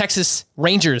 Texas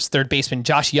Rangers third baseman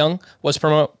Josh Young was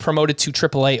promoted to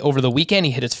AAA over the weekend.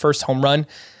 He hit his first home run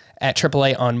at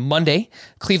AAA on Monday.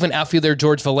 Cleveland outfielder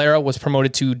George Valera was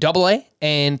promoted to AA,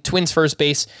 and Twins first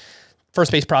base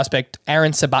prospect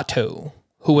Aaron Sabato,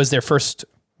 who was their first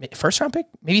round pick,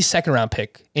 maybe second round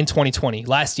pick in 2020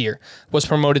 last year, was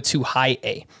promoted to High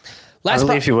A. I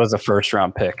believe he was a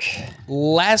first-round pick.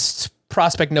 Last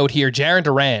prospect note here, Jarren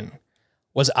Duran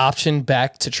was optioned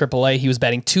back to AAA. He was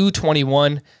batting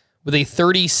 .221 with a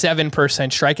 37%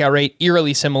 strikeout rate,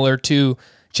 eerily similar to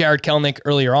Jared Kelenic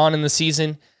earlier on in the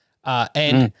season.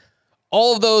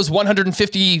 All of those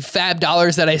 $150 fab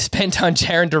dollars that I spent on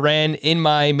Jarren Duran in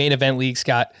my main event league,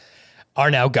 Scott,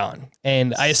 are now gone.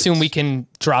 And I assume we can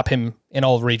drop him in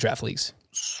all redraft leagues.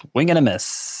 Swing and a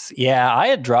miss. Yeah, I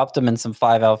had dropped him in some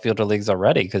 5 outfielder leagues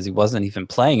already because he wasn't even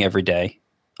playing every day.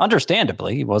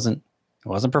 Understandably, he wasn't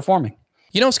performing.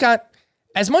 You know, Scott,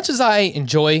 as much as I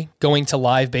enjoy going to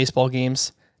live baseball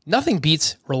games, nothing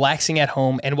beats relaxing at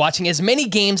home and watching as many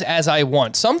games as I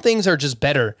want. Some things are just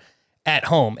better at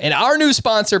home. And our new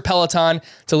sponsor, Peloton,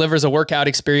 delivers a workout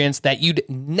experience that you'd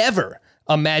never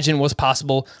imagine was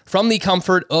possible from the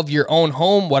comfort of your own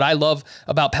home. What I love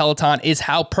about Peloton is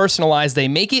how personalized they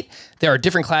make it. There are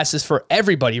different classes for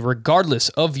everybody, regardless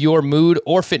of your mood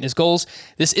or fitness goals.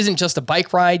 This isn't just a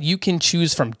bike ride. You can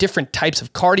choose from different types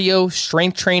of cardio,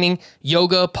 strength training,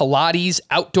 yoga, Pilates,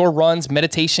 outdoor runs,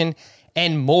 meditation,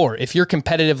 and more. If you're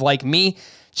competitive like me,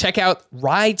 check out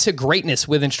Ride to Greatness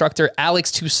with instructor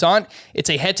Alex Toussaint. It's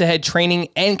a head-to-head training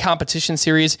and competition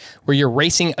series where you're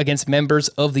racing against members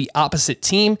of the opposite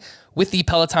team. With the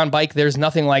Peloton bike, there's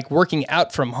nothing like working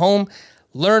out from home.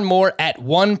 Learn more at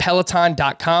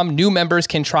onepeloton.com. New members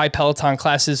can try Peloton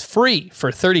classes free for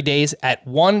 30 days at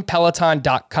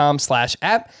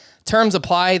onepeloton.com/app. Terms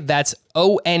apply. That's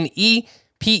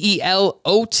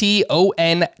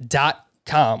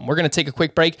ONEPELOTON.com. We're going to take a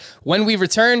quick break. When we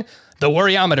return, the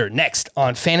Worryometer next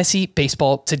on Fantasy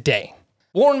Baseball Today.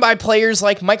 Worn by players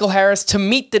like Michael Harris to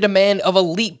meet the demand of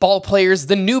elite ball players,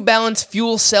 the New Balance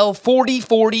Fuel Cell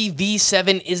 4040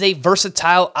 V7 is a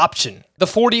versatile option. The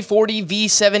 4040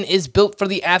 V7 is built for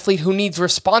the athlete who needs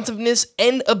responsiveness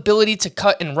and ability to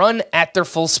cut and run at their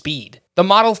full speed. The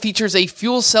model features a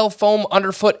fuel cell foam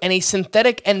underfoot and a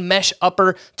synthetic and mesh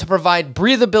upper to provide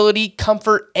breathability,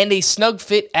 comfort, and a snug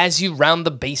fit as you round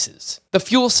the bases. The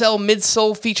fuel cell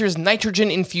midsole features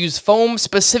nitrogen-infused foam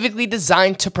specifically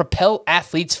designed to propel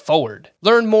athletes forward.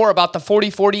 Learn more about the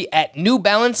 4040 at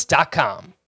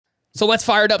newbalance.com. So let's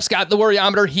fire it up, Scott, the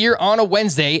Worryometer here on a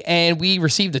Wednesday, and we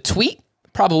received a tweet,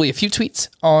 probably a few tweets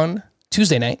on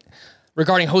Tuesday night,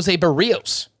 regarding Jose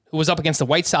Barrios, who was up against the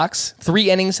White Sox,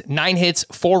 3 innings, 9 hits,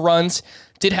 4 runs,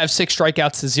 did have 6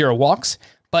 strikeouts to 0 walks,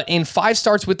 but in 5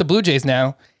 starts with the Blue Jays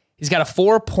now, he's got a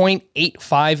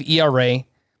 4.85 ERA,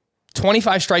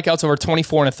 25 strikeouts over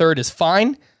 24 and a third is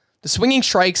fine. The swinging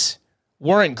strikes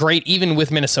weren't great even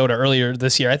with Minnesota earlier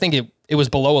this year. I think it was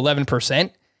below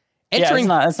 11%.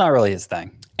 It's not really his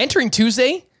thing. Entering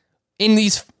Tuesday in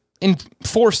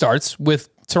 4 starts with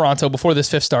Toronto before this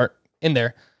 5th start in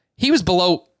there, he was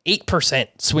below 8%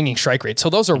 swinging strike rate. So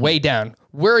those are way down.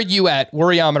 Where are you at,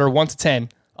 Worryometer 1 to 10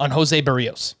 on Jose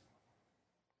Barrios?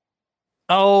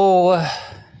 Oh,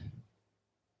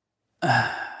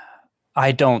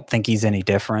 I don't think he's any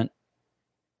different.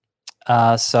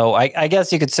 So I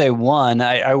guess you could say one.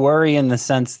 I worry in the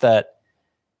sense that,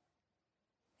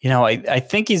 I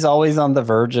think he's always on the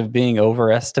verge of being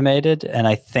overestimated. And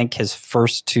I think his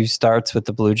first 2 starts with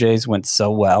the Blue Jays went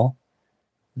so well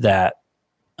that,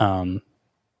 that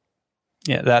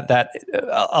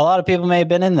a lot of people may have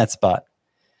been in that spot.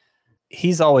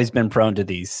 He's always been prone to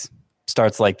these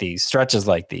starts like these, stretches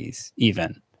like these,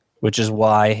 even, which is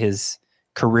why his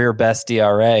career best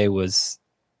ERA was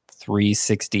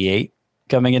 3.68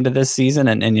 coming into this season.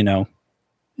 And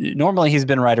normally he's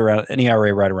been right around an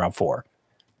ERA right around 4.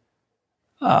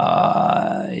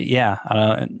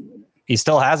 He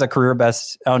still has a career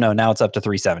best. Oh no, now it's up to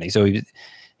 3.70. So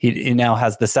he now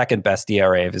has the second best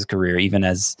ERA of his career, even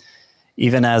as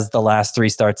the last 3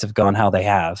 starts have gone how they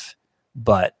have.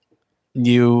 But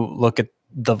you look at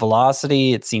the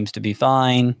velocity, it seems to be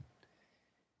fine.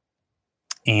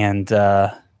 And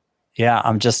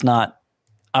I'm just not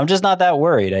that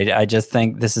worried. I just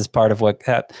think this is part of what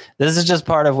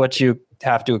you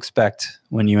have to expect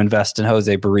when you invest in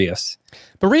Jose Barrios.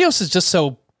 Barrios is just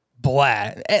so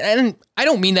blah. And I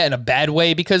don't mean that in a bad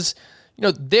way, because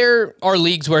there are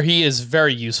leagues where he is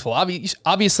very useful.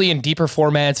 Obviously in deeper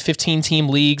formats, 15-team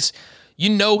leagues,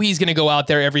 he's going to go out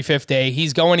there every 5th day.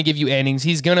 He's going to give you innings.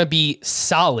 He's going to be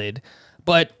solid.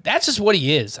 But that's just what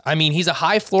he is. I mean, he's a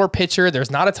high floor pitcher. There's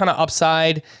not a ton of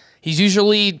upside. He's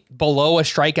usually below a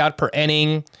strikeout per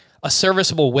inning, a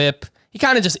serviceable whip. He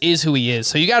kind of just is who he is.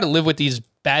 So you got to live with these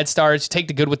bad starts. Take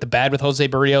the good with the bad with Jose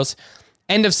Barrios.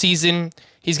 End of season,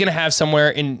 he's going to have somewhere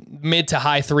in mid to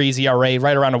high 3s ERA,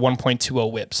 right around a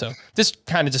 1.20 whip. So this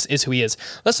kind of just is who he is.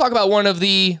 Let's talk about one of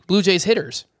the Blue Jays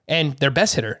hitters, and their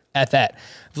best hitter at that.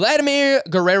 Vladimir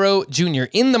Guerrero Jr.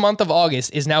 in the month of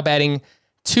August is now batting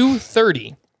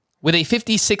 .230 with a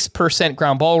 56%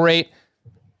 ground ball rate.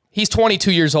 He's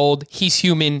 22 years old. He's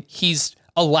human. He's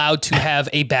allowed to have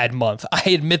a bad month. I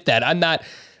admit that. I'm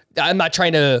not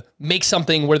trying to make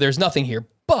something where there's nothing here,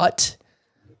 but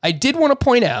I did want to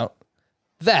point out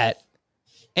that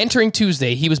entering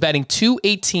Tuesday, he was batting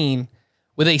 .218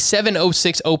 with a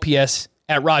 706 OPS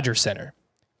at Rogers Center.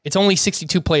 It's only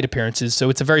 62 plate appearances, so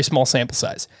it's a very small sample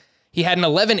size. He had an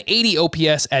 1180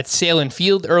 OPS at Salem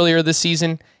Field earlier this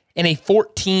season and a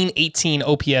 1418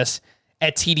 OPS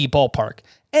at TD Ballpark.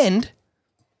 And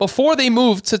before they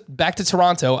moved back to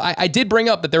Toronto, I did bring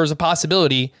up that there was a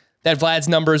possibility that Vlad's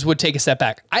numbers would take a step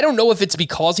back. I don't know if it's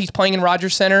because he's playing in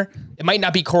Rogers Center. It might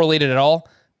not be correlated at all,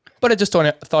 but I just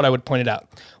thought I would point it out.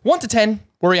 1 to 10,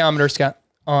 worryometer, Scott,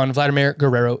 on Vladimir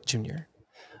Guerrero Jr.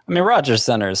 I mean, Rogers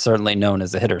Center is certainly known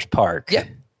as a hitter's park. Yeah,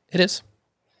 it is.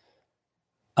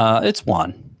 It's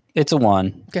 1. It's a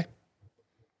 1. Okay.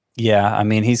 Yeah, I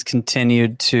mean, he's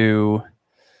continued to...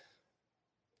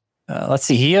 let's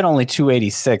see, he had only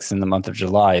 286 in the month of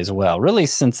July as well. Really,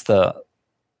 since the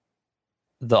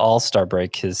All-Star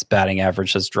break, his batting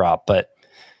average has dropped. But,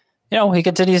 he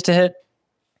continues to hit.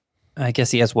 I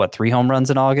guess he has, 3 home runs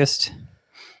in August?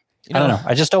 I don't know.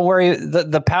 I just don't worry.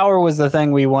 The power was the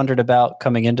thing we wondered about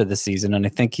coming into the season, and I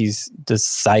think he's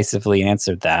decisively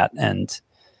answered that. And,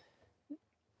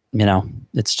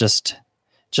 it's just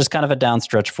kind of a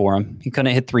downstretch for him. He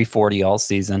couldn't hit 340 all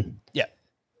season. Yeah.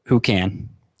 Who can?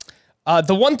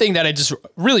 The one thing that I just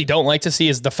really don't like to see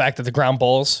is the fact that the ground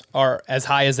balls are as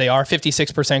high as they are,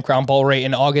 56% ground ball rate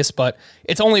in August, but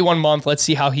it's only 1 month. Let's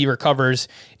see how he recovers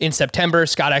in September.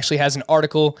 Scott actually has an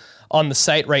article on the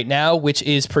site right now, which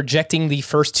is projecting the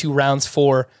first 2 rounds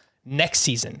for next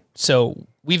season. So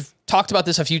we've talked about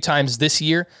this a few times this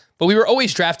year, but we were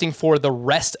always drafting for the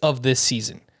rest of this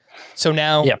season. So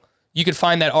now you could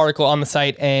find that article on the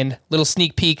site, and little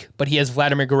sneak peek, but he has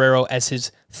Vladimir Guerrero as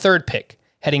his 3rd pick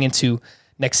heading into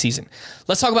next season.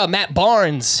 Let's talk about Matt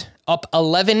Barnes, up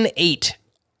 11-8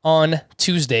 on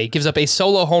Tuesday. Gives up a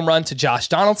solo home run to Josh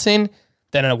Donaldson,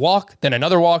 then a walk, then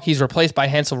another walk. He's replaced by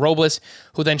Hansel Robles,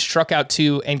 who then struck out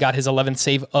 2 and got his 11th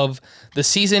save of the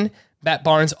season. Matt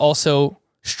Barnes also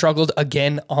struggled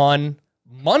again on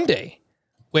Monday,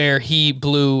 where he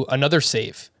blew another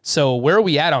save. So where are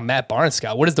we at on Matt Barnes,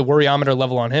 Scott? What is the worryometer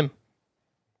level on him?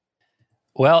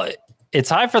 Well, it's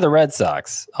high for the Red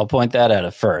Sox. I'll point that out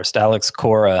at first. Alex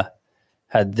Cora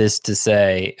had this to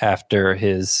say after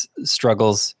his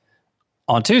struggles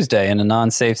on Tuesday in a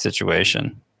non-safe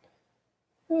situation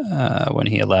when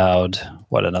he allowed,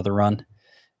 another run?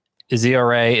 His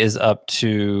ERA is up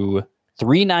to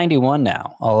 3.91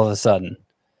 now, all of a sudden.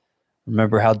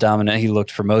 Remember how dominant he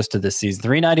looked for most of this season.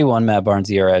 3.91 Matt Barnes'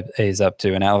 ERA is up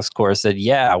to, and Alex Cora said,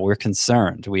 yeah, we're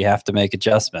concerned. We have to make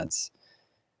adjustments.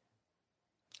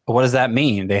 what does that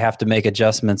mean? They have to make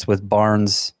adjustments with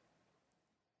Barnes'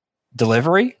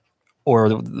 delivery,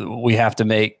 or we have to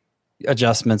make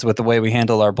adjustments with the way we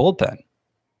handle our bullpen.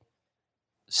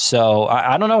 So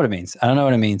I don't know what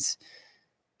it means.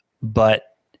 But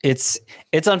it's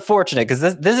unfortunate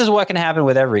because this is what can happen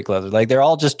with every closer. Like, they're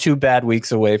all just 2 bad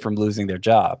weeks away from losing their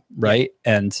job, right?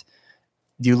 Yeah. And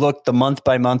you look the month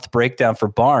by month breakdown for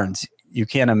Barnes, you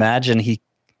can't imagine he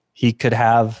could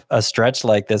have a stretch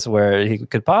like this where he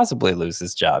could possibly lose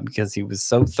his job because he was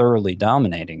so thoroughly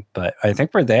dominating. But I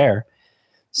think we're there.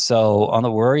 So on the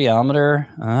worryometer,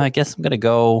 I guess I'm going to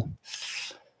go,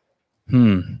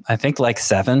 I think like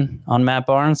 7 on Matt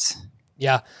Barnes.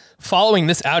 Yeah. Following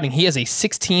this outing, he has a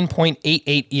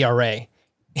 16.88 ERA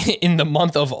in the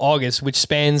month of August, which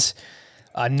spans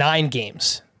 9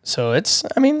 games. So it's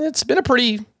been a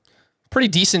pretty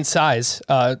decent size,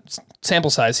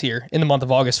 sample size here in the month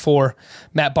of August for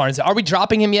Matt Barnes. Are we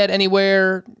dropping him yet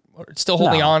anywhere? Or still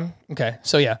holding on? Okay.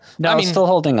 So yeah. No, still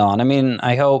holding on. I mean,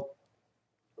 I hope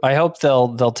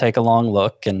they'll take a long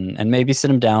look and maybe sit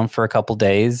him down for a couple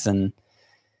days and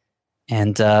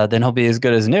then he'll be as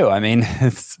good as new. I mean,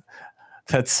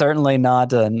 that's certainly not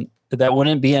that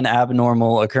wouldn't be an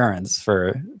abnormal occurrence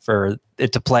for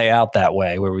it to play out that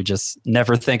way, where we just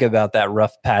never think about that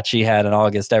rough patch he had in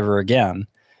August ever again.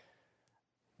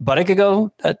 But it could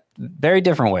go a very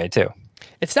different way too.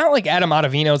 It's not like Adam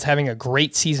Ottavino's having a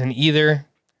great season either.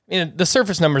 The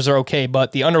surface numbers are okay,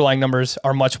 but the underlying numbers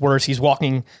are much worse. He's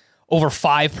walking over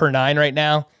 5 per 9 right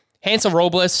now. Hansel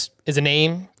Robles is a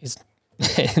name. He's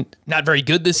not very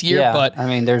good this year, but I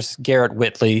mean, there's Garrett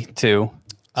Whitley too.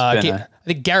 I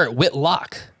think Garrett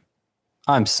Whitlock.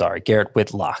 I'm sorry, Garrett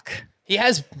Whitlock. He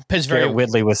has pitched very. Garrett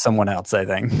Whitley was someone else, I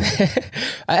think.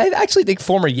 I actually think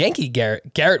former Yankee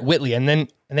Garrett Whitley, and then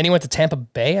he went to Tampa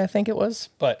Bay, I think it was.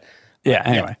 But yeah,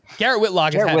 anyway, Garrett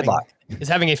Whitlock is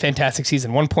having a fantastic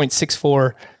season.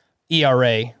 1.64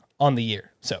 ERA on the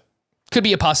year, so could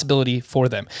be a possibility for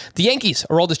them. The Yankees,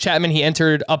 Aroldis Chapman, he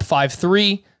entered up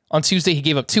 5-3. On Tuesday, he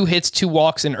gave up 2 hits, 2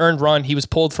 walks, an earned run. He was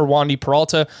pulled for Wandy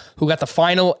Peralta, who got the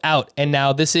final out. And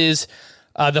now this is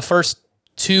the first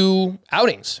 2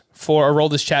 outings for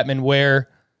Aroldis Chapman where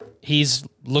he's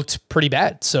looked pretty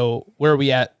bad. So where are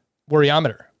we at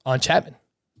worryometer on Chapman?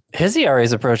 His ERA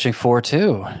is approaching 4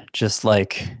 too, just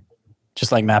like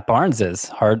Matt Barnes is.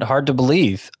 Hard to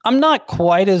believe. I'm not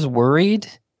quite as worried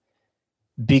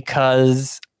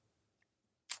because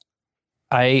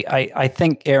I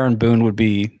think Aaron Boone would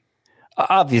be.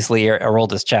 Obviously,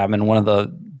 Aroldis Chapman, one of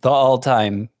the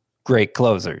all-time great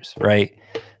closers, right?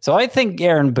 So I think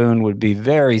Aaron Boone would be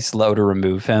very slow to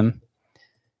remove him.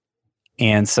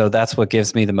 And so that's what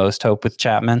gives me the most hope with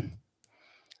Chapman.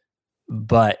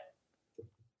 But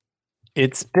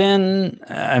it's been,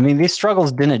 these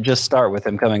struggles didn't just start with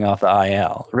him coming off the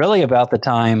IL. Really about the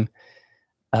time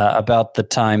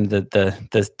that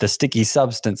the sticky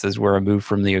substances were removed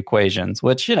from the equations,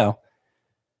 which,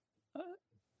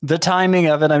 the timing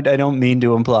of it, I don't mean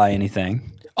to imply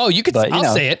anything. Oh,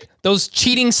 I'll say it. Those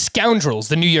cheating scoundrels,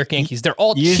 the New York Yankees, they're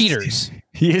all cheaters.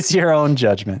 Use your own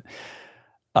judgment.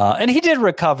 And he did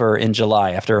recover in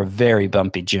July after a very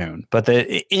bumpy June. But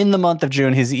in the month of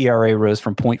June, his ERA rose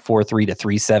from 0.43 to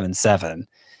 3.77.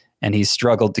 And he's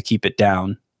struggled to keep it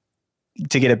down,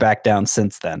 to get it back down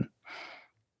since then.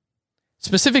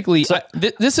 Specifically,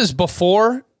 this is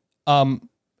before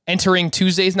entering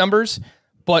Tuesday's numbers,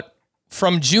 but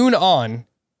from June on,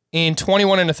 in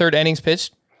 21 1/3 innings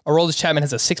pitched, Aroldis Chapman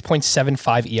has a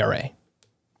 6.75 ERA.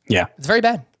 Yeah. It's very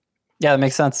bad. Yeah, that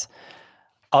makes sense.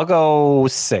 I'll go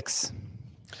 6.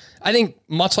 I think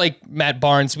much like Matt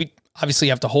Barnes, we obviously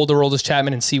have to hold Aroldis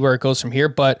Chapman and see where it goes from here,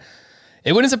 but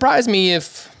it wouldn't surprise me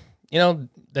if,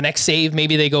 the next save,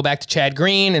 maybe they go back to Chad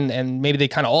Green and maybe they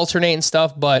kind of alternate and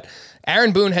stuff, but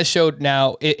Aaron Boone has showed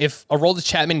now if Aroldis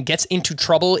Chapman gets into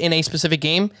trouble in a specific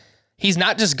game, he's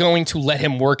not just going to let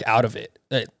him work out of it.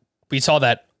 We saw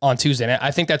that on Tuesday, and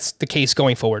I think that's the case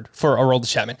going forward for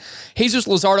Aroldis Chapman. Jesus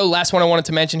Luzardo, last one I wanted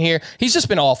to mention here. He's just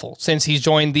been awful since he's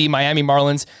joined the Miami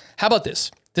Marlins. How about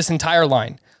this? This entire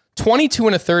line. 22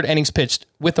 1/3 innings pitched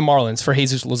with the Marlins for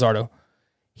Jesus Luzardo.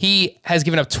 He has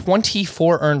given up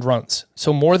 24 earned runs,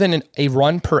 so more than a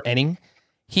run per inning.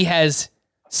 He has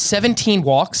 17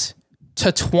 walks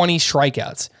to 20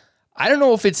 strikeouts. I don't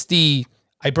know if it's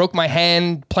I broke my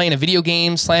hand playing a video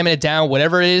game, slamming it down,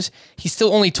 whatever it is. He's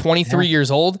still only 23 years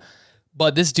old,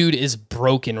 but this dude is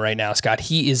broken right now, Scott.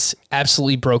 He is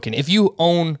absolutely broken. If you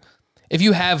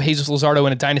have Jesus Luzardo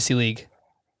in a dynasty league,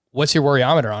 what's your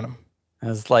worryometer on him?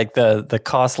 It's like the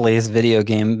costliest video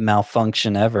game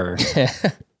malfunction ever.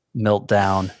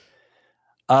 Meltdown.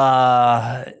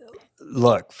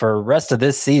 look, for rest of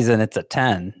this season, it's a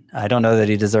 10. I don't know that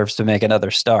he deserves to make another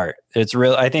start. It's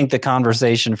real. I think the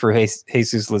conversation for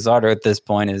Jesus Luzardo at this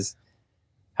point is,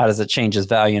 how does it change his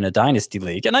value in a dynasty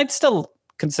league? And I'd still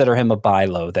consider him a buy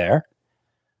low there.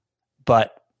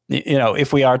 But,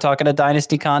 if we are talking a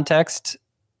dynasty context,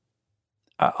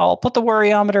 I'll put the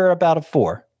worryometer about a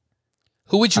 4.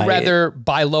 Who would you rather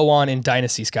buy low on in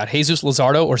dynasty, Scott? Jesus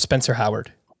Luzardo or Spencer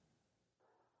Howard?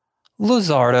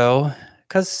 Luzardo,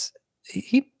 because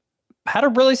he had a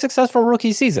really successful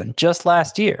rookie season just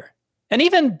last year. And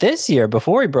even this year,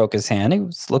 before he broke his hand, he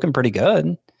was looking pretty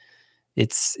good.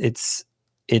 It's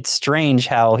strange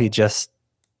how he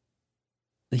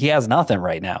has nothing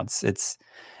right now.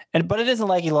 But it isn't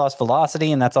like he lost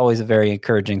velocity, and that's always a very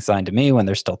encouraging sign to me when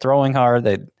they're still throwing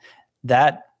hard.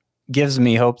 That gives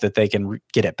me hope that they can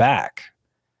get it back.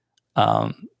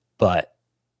 But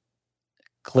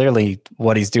clearly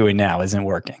what he's doing now isn't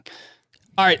working.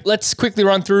 All right, let's quickly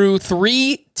run through.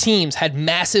 3 teams had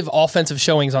massive offensive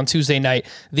showings on Tuesday night.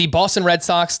 The Boston Red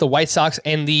Sox, the White Sox,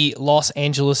 and the Los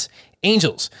Angeles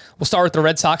Angels. We'll start with the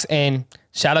Red Sox, and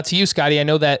shout out to you, Scotty. I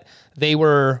know that they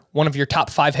were one of your top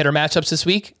 5 hitter matchups this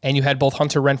week, and you had both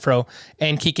Hunter Renfroe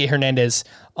and Kike Hernandez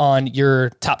on your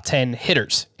top 10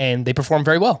 hitters, and they performed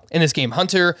very well in this game.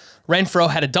 Hunter Renfroe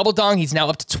had a double dong. He's now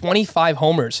up to 25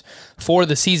 homers for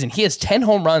the season. He has 10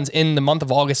 home runs in the month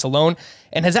of August alone,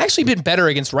 and has actually been better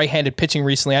against right-handed pitching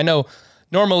recently. I know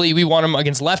normally we want him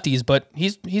against lefties, but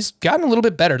he's gotten a little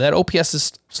bit better. That OPS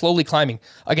is slowly climbing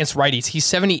against righties. He's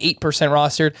 78%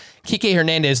 rostered. Kike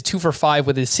Hernandez, 2 for 5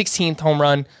 with his 16th home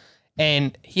run,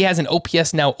 and he has an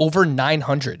OPS now over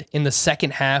 900 in the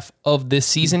second half of this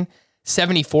season,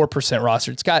 74%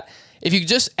 rostered. Scott, if you could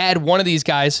just add one of these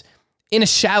guys in a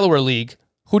shallower league,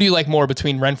 who do you like more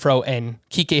between Renfroe and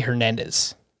Kike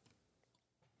Hernandez?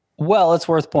 Well, it's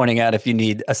worth pointing out if you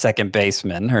need a second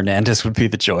baseman, Hernandez would be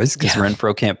the choice because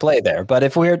Renfroe can't play there. But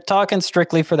if we're talking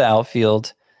strictly for the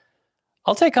outfield,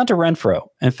 I'll take Hunter Renfroe.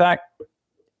 In fact,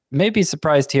 may be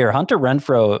surprised here. Hunter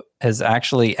Renfroe has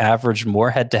actually averaged more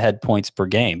head-to-head points per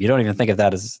game. You don't even think of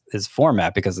that as his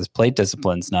format because his plate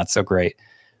discipline's not so great.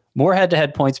 More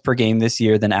head-to-head points per game this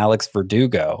year than Alex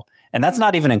Verdugo. And that's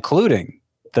not even including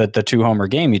the 2-homer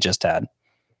game he just had.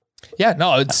 Yeah,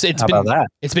 no,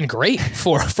 it's been great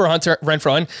for Hunter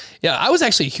Renfroe. And yeah, I was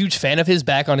actually a huge fan of his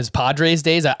back on his Padres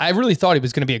days. I really thought he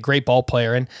was going to be a great ball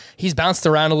player, and he's bounced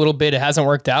around a little bit. It hasn't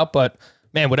worked out, but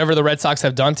man, whatever the Red Sox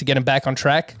have done to get him back on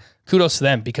track, kudos to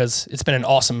them because it's been an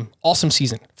awesome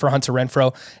season for Hunter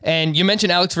Renfroe. And you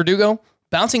mentioned Alex Verdugo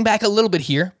bouncing back a little bit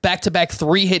here, back-to-back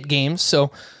 3-hit games.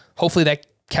 So hopefully that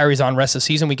carries on rest of the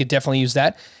season. We could definitely use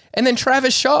that. And then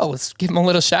Travis Shaw, let's give him a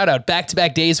little shout out.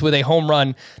 Back-to-back days with a home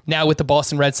run now with the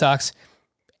Boston Red Sox.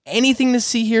 Anything to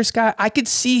see here, Scott? I could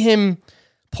see him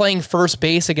playing first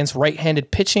base against right-handed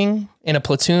pitching in a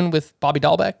platoon with Bobby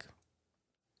Dahlbeck.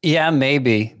 Yeah,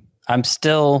 maybe. I'm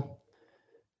still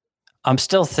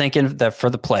thinking that for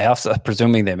the playoffs,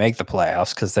 presuming they make the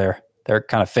playoffs because they're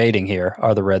kind of fading here,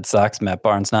 are the Red Sox. Matt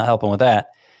Barnes not helping with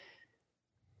that.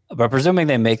 But presuming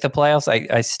they make the playoffs,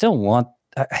 I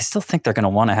still think they're going to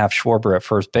want to have Schwarber at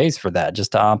first base for that,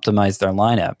 just to optimize their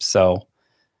lineup. So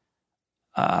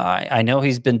I know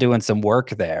he's been doing some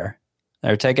work there.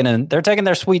 They're taking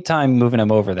their sweet time moving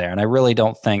him over there, and I really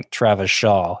don't think Travis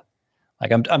Shaw.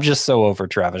 Like I'm just so over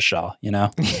Travis Shaw, you know?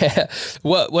 Yeah.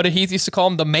 What did Heath used to call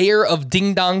him? The mayor of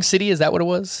Ding Dong City? Is that what it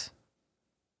was?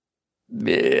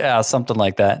 Yeah, something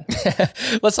like that.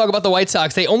 Let's talk about the White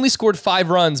Sox. They only scored 5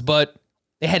 runs, but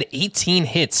they had 18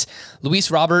 hits.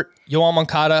 Luis Robert, Yoan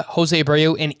Moncada, Jose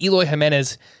Abreu, and Eloy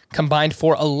Jimenez combined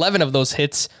for 11 of those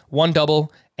hits, 1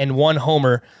 double and 1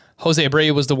 homer. Jose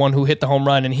Abreu was the one who hit the home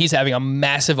run, and he's having a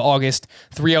massive August.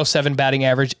 307 batting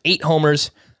average, 8 homers,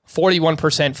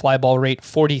 41% fly ball rate,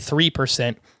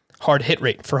 43% hard hit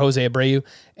rate for Jose Abreu.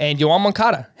 And Yoan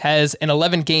Moncada has an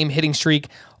 11-game hitting streak,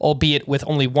 albeit with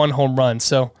only 1 home run.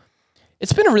 So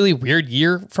it's been a really weird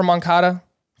year for Moncada.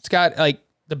 It's got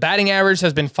the batting average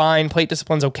has been fine, plate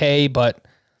discipline's okay, but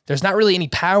there's not really any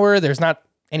power. There's not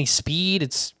any speed.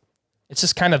 It's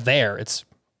just kind of there.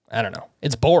 I don't know.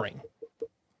 It's boring.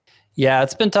 Yeah,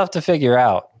 it's been tough to figure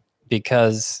out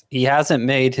because he hasn't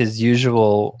made his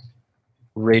usual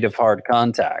rate of hard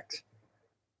contact.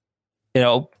 You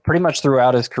know, pretty much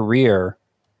throughout his career,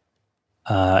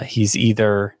 he's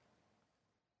either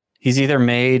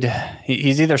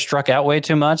struck out way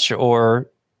too much, or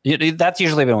that's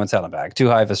usually been what's held him back. Too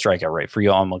high of a strikeout rate for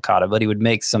Yoan Moncada, but he would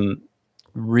make some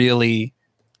really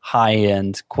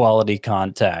high-end quality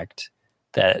contact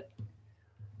that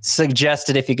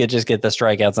suggested if he could just get the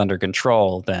strikeouts under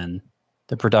control, then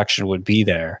the production would be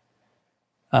there.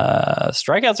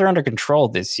 strikeouts are under control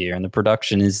this year, and the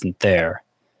production isn't there.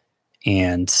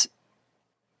 And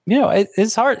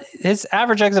his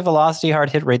average exit velocity, hard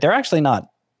hit rate, they're actually not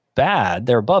bad.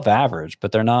 They're above average,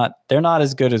 but they're not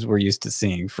as good as we're used to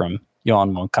seeing from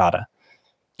Yoan Moncada.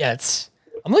 Yeah,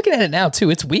 I'm looking at it now too.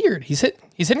 It's weird. He's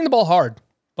hitting the ball hard,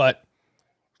 but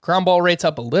ground ball rate's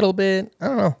up a little bit. I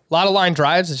don't know. A lot of line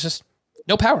drives. It's just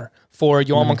no power for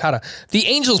Yoan Moncada. The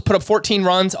Angels put up 14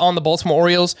 runs on the Baltimore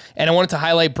Orioles, and I wanted to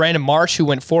highlight Brandon Marsh, who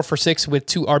went 4 for 6 with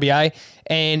 2 RBI.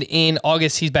 And in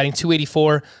August, he's batting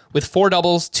 .284 with 4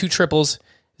 doubles, 2 triples,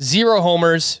 0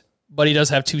 homers, but he does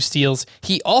have 2 steals.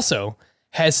 He also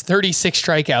has 36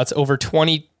 strikeouts over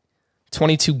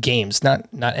 22 games, not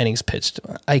innings pitched.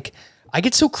 I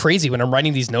get so crazy when I'm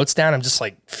writing these notes down. I'm just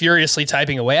like furiously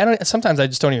typing away. Sometimes I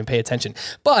just don't even pay attention.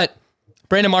 But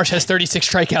Brandon Marsh has 36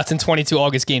 strikeouts in 22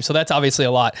 August games, so that's obviously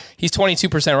a lot. He's 22%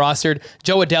 rostered.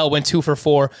 Joe Adell went 2 for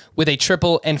 4 with a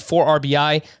triple and 4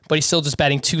 RBI, but he's still just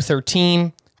batting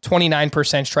 .213, 29%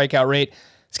 strikeout rate.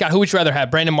 Scott, who would you rather have,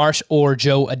 Brandon Marsh or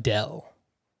Joe Adell?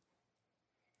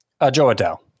 Joe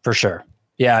Adell, for sure.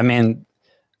 Yeah, I mean,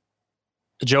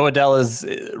 Joe Adell is,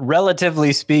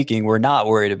 relatively speaking, we're not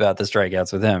worried about the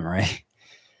strikeouts with him, right?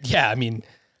 Yeah, I mean,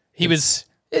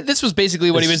 this was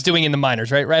basically what he was doing in the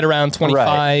minors, right? Right around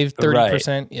 25, 30%.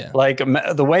 Right. Yeah. Like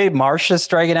the way Marsh is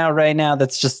striking out right now,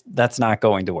 that's not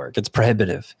going to work. It's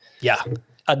prohibitive. Yeah.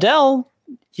 Adell,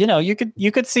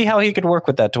 you could see how he could work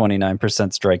with that 29%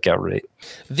 strikeout rate.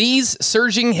 These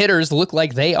surging hitters look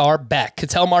like they are back.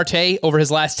 Ketel Marte, over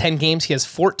his last 10 games, he has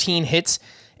 14 hits,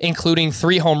 including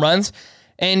 3 home runs.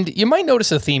 And you might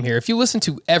notice a theme here. If you listen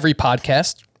to every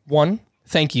podcast, 1,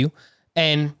 thank you.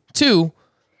 And 2,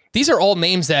 these are all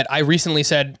names that I recently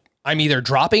said I'm either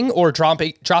dropping or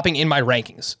dropping in my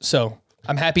rankings. So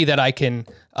I'm happy that I can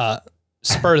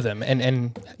spur them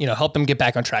and help them get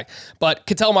back on track. But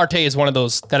Ketel Marte is one of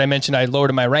those that I mentioned I lowered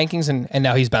in my rankings, and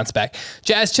now he's bounced back.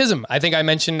 Jazz Chisholm, I think I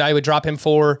mentioned I would drop him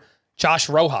for Josh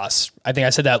Rojas. I think I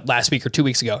said that last week or 2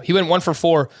 weeks ago. He went 1 for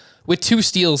 4 with 2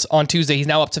 steals on Tuesday. He's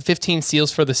now up to 15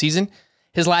 steals for the season.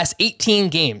 His last 18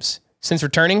 games since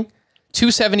returning,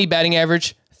 .270 batting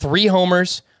average, 3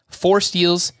 homers, 4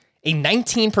 steals, a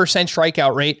 19%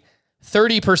 strikeout rate,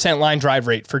 30% line drive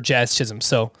rate for Jazz Chisholm.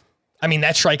 So, I mean,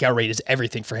 that strikeout rate is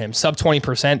everything for him. Sub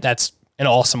 20%, that's an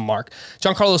awesome mark.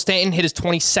 Giancarlo Stanton hit his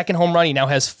 22nd home run. He now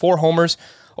has 4 homers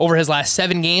over his last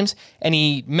 7 games, and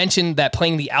he mentioned that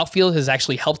playing the outfield has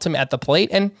actually helped him at the plate,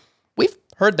 and we've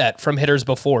heard that from hitters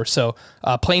before. So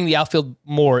playing the outfield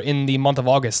more in the month of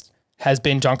August has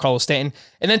been Giancarlo Stanton.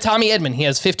 And then Tommy Edman, he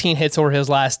has 15 hits over his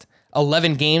last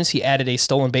 11 games. He added a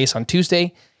stolen base on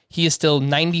Tuesday. He is still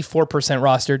 94%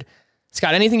 rostered.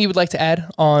 Scott, anything you would like to add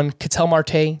on Ketel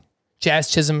Marte,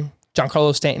 Jazz Chisholm,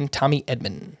 Giancarlo Stanton, Tommy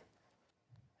Edman?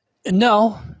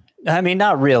 No, I mean,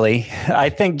 not really. I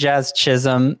think Jazz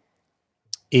Chisholm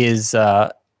is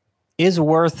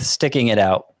worth sticking it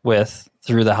out with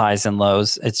through the highs and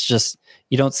lows. It's just,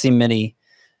 you don't see many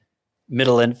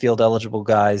middle infield eligible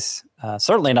guys,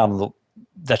 certainly not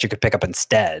that you could pick up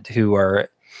instead, who are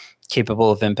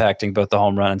capable of impacting both the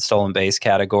home run and stolen base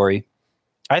category.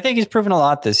 I think he's proven a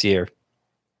lot this year.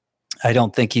 I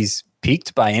don't think he's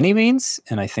peaked by any means,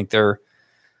 and I think there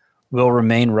will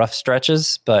remain rough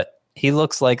stretches, but he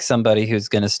looks like somebody who's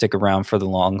going to stick around for the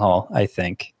long haul, I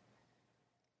think.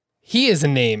 He is a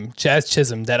name, Jazz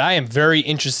Chisholm, that I am very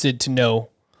interested to know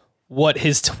what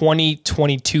his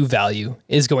 2022 value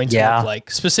is going to look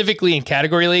like, specifically in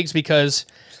category leagues, because,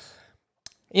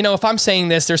 if I'm saying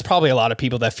this, there's probably a lot of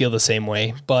people that feel the same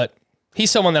way, but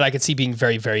he's someone that I could see being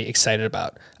very, very excited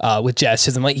about with Jazz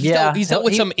Chisholm. Like, he's dealt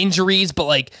with some injuries, but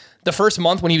like the first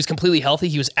month when he was completely healthy,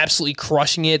 he was absolutely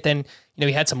crushing it. Then,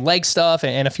 he had some leg stuff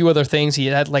and a few other things. He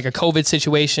had like a COVID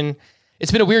situation.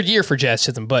 It's been a weird year for Jazz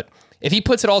Chisholm, but if he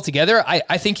puts it all together,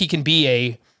 I think he can be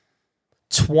a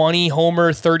 20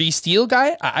 homer, 30 steal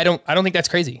guy. I don't think that's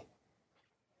crazy.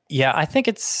 Yeah, I think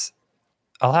it's,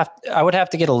 I would have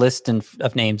to get a list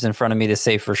of names in front of me to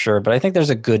say for sure, but I think there's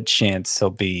a good chance he'll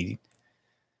be,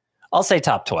 I'll say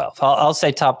top 12. I'll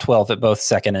say top 12 at both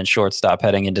second and shortstop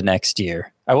heading into next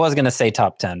year. I was going to say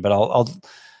top 10, but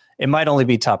it might only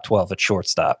be top 12 at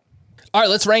shortstop. All right,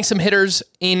 let's rank some hitters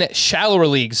in shallower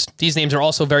leagues. These names are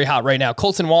also very hot right now.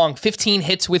 Colton Wong, 15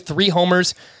 hits with 3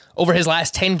 homers over his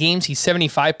last 10 games. He's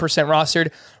 75%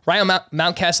 rostered. Ryan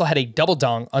Mountcastle had a double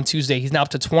dong on Tuesday. He's now up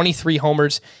to 23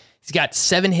 homers. He's got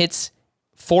 7 hits,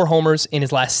 4 homers in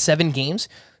his last 7 games,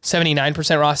 79%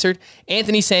 rostered.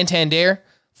 Anthony Santander,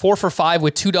 4 for 5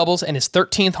 with 2 doubles and his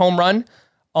 13th home run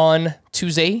on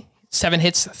Tuesday. 7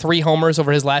 hits, 3 homers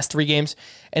over his last 3 games.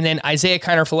 And then Isaiah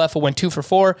Kiner-Falefa went 2 for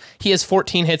 4. He has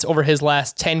 14 hits over his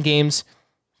last 10 games.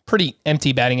 Pretty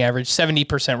empty batting average, 70%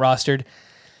 rostered.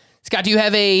 Scott, do you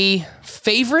have a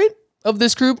favorite of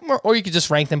this group? Or you could just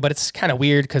rank them, but it's kind of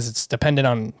weird because it's dependent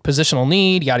on positional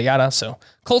need, yada, yada. So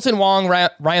Colton Wong,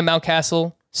 Ryan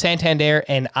Mountcastle, Santander,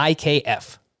 and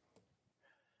IKF.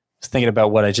 Was thinking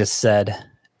about what I just said.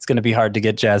 It's going to be hard to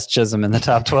get Jazz Chisholm in the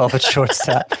top 12 at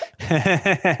shortstop.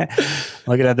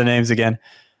 Looking at the names again.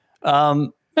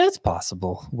 It's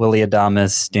possible. Willie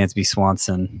Adames, Dansby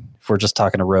Swanson, if we're just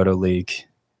talking a Roto League.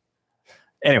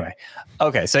 Anyway,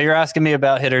 okay, so you're asking me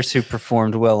about hitters who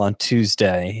performed well on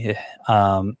Tuesday.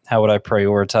 How would I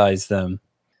prioritize them?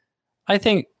 I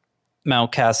think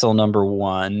Mountcastle number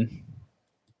 1.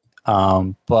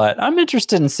 But I'm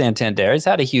interested in Santander. He's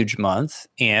had a huge month,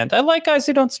 and I like guys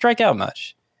who don't strike out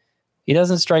much. He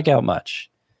doesn't strike out much.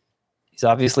 He's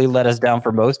obviously let us down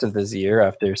for most of this year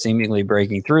after seemingly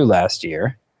breaking through last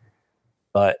year.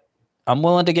 But I'm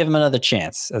willing to give him another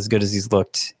chance, as good as he's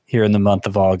looked here in the month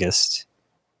of August.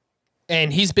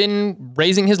 And he's been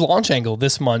raising his launch angle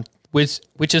this month,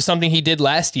 which is something he did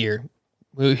last year.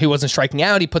 He wasn't striking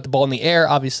out. He put the ball in the air,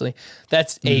 obviously.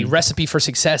 That's a recipe for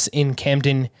success in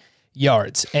Camden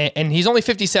yards. And he's only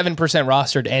 57%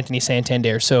 rostered, Anthony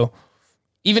Santander. So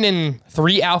even in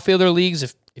 3 outfielder leagues,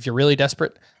 if you're really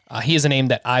desperate, he is a name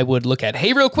that I would look at.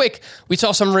 Hey, real quick, we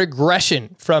saw some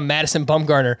regression from Madison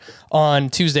Bumgarner on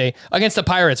Tuesday against the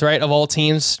Pirates, right? Of all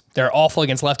teams, they're awful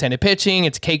against left-handed pitching.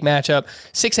 It's a cake matchup.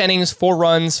 6 innings, 4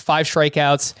 runs, 5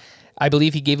 strikeouts. I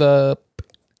believe he gave up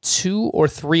 2 or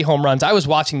 3 home runs. I was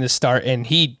watching this start, and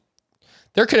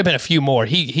there could have been a few more.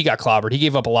 He got clobbered. He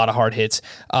gave up a lot of hard hits.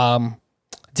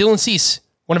 Dylan Cease,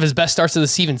 one of his best starts of the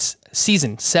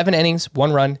season, 7 innings,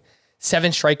 1 run,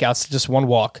 7 strikeouts, just 1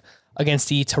 walk against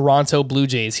the Toronto Blue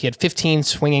Jays. He had 15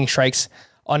 swinging strikes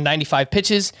on 95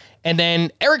 pitches. And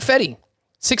then Eric Fetty,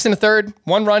 6 1/3,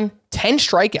 1 run, 10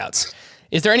 strikeouts.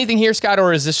 Is there anything here, Scott,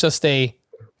 or is this just a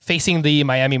facing the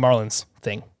Miami Marlins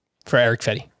thing for Eric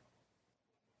Fetty?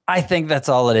 I think that's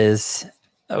all it is.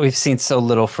 We've seen so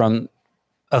little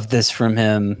of this from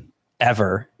him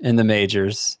ever in the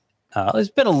majors. It's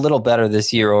been a little better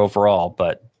this year overall,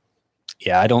 but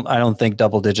yeah, I don't think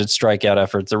double-digit strikeout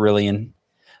efforts are really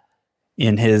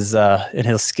in his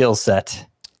skill set.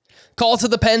 Call to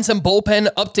the pen, some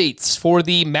bullpen updates for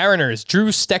the Mariners. Drew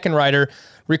Steckenrider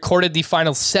recorded the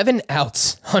final 7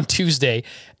 outs on Tuesday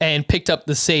and picked up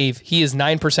the save. He is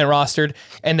 9% rostered.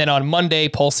 And then on Monday,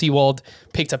 Paul Sewald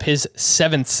picked up his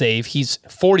 7th save. He's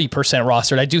 40%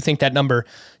 rostered. I do think that number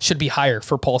should be higher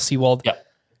for Paul Sewald. Yep.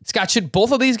 Scott, should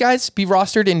both of these guys be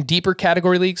rostered in deeper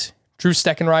category leagues? Drew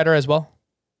Steckenrider as well?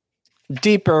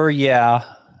 Deeper, yeah.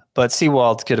 But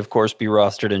Sewald could, of course, be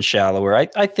rostered in shallower.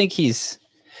 I think he's,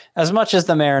 as much as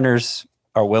the Mariners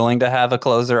are willing to have a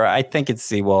closer, I think it's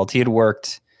Sewald. He had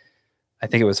worked, I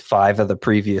think it was 5 of the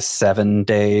previous 7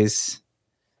 days.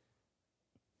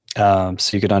 So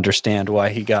you could understand why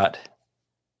he got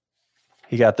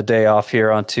the day off here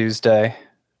on Tuesday.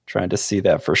 Trying to see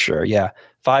that for sure. Yeah,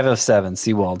 5 of 7,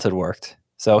 Sewald had worked.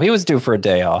 So he was due for a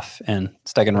day off, and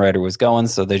Steckenrider was going,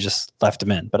 so they just left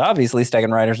him in. But obviously,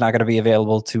 Steckenrider's not going to be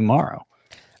available tomorrow.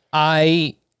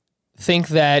 I think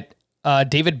that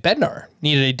David Bednar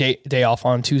needed a day off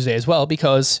on Tuesday as well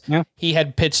because he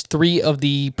had pitched 3 of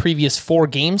the previous 4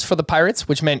 games for the Pirates,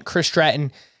 which meant Chris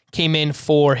Stratton came in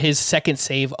for his 2nd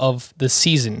save of the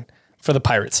season for the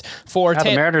Pirates.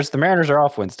 The Mariners are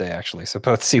off Wednesday, actually, so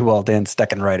both Sewald and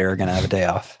Steckenrider are going to have a day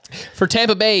off. For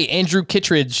Tampa Bay, Andrew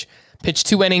Kittredge pitched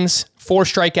 2 innings, 4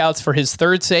 strikeouts for his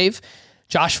 3rd save.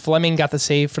 Josh Fleming got the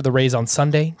save for the Rays on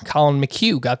Sunday. Colin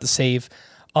McHugh got the save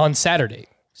on Saturday.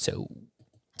 So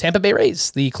Tampa Bay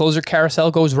Rays, the closer carousel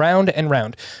goes round and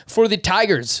round. For the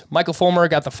Tigers, Michael Fulmer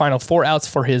got the final 4 outs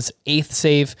for his 8th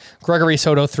save. Gregory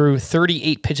Soto threw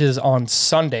 38 pitches on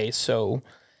Sunday, so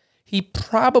he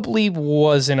probably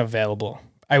wasn't available,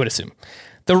 I would assume.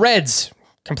 The Reds,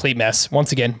 complete mess.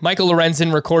 Once again, Michael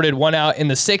Lorenzen recorded 1 out in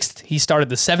the 6th. He started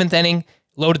the 7th inning,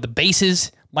 loaded the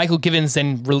bases. Michael Givens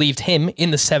then relieved him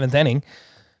in the 7th inning.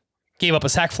 Gave up a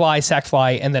sac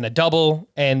fly, and then a double,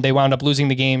 and they wound up losing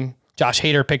the game. Josh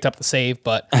Hader picked up the save,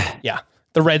 but yeah,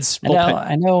 the Reds.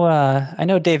 I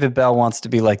know David Bell wants to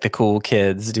be like the cool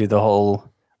kids, do the whole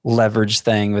leverage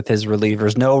thing with his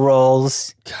relievers. No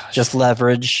rolls, just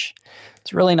leverage.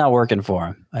 It's really not working for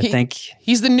him. I think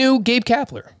he's the new Gabe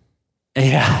Kapler.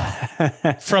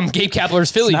 Yeah. From Gabe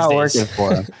Kapler's Phillies it's not days. Working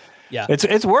for him. Yeah.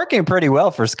 It's working pretty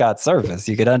well for Scott Service.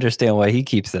 You could understand why he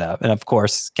keeps it up. And of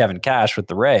course, Kevin Cash with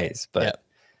the Rays. But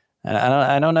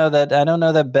I don't know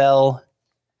that Bell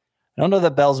I don't know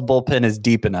that Bell's bullpen is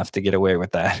deep enough to get away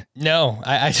with that. No,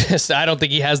 I don't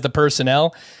think he has the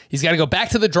personnel. He's got to go back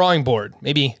to the drawing board.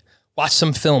 Maybe watch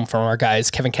some film from our guys,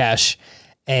 Kevin Cash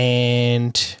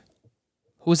and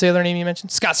who was the other name you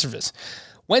mentioned? Scott Service.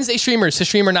 Wednesday streamers, to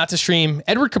stream or not to stream.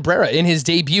 Edward Cabrera in his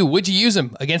debut. Would you use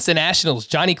him against the Nationals?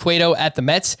 Johnny Cueto at the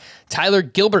Mets. Tyler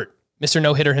Gilbert, Mr.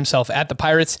 No-Hitter himself, at the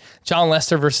Pirates. John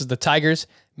Lester versus the Tigers.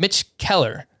 Mitch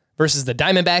Keller versus the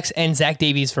Diamondbacks. And Zach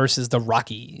Davies versus the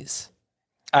Rockies.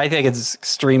 I think it's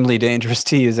extremely dangerous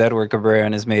to use Edward Cabrera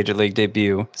in his major league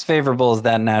debut. As favorable as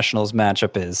that Nationals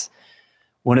matchup is,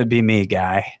 wouldn't it be me,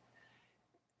 guy?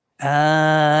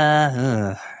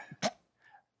 I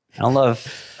don't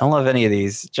love any of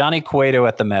these. Johnny Cueto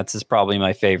at the Mets is probably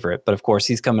my favorite, but of course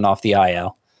he's coming off the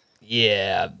IL.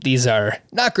 Yeah, these are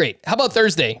not great. How about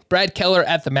Thursday? Brad Keller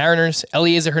at the Mariners.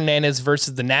 Eliezer Hernandez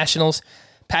versus the Nationals.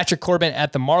 Patrick Corbin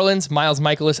at the Marlins. Miles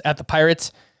Mikolas at the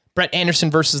Pirates. Brett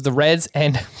Anderson versus the Reds.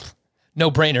 And no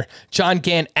brainer, John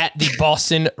Gant at the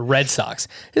Boston Red Sox.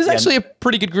 This is actually a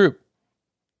pretty good group.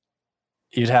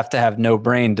 You'd have to have no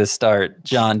brain to start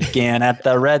John Gant at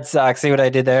the Red Sox. See what I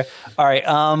did there? All right.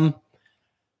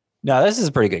 No, this is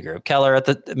a pretty good group. Keller at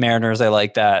the Mariners. I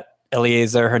like that.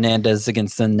 Eliezer Hernandez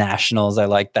against the Nationals. I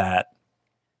like that.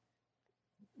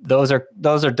 Those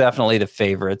are definitely the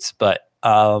favorites, but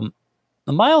the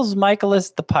Miles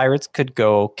Mikolas, the Pirates could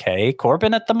go okay.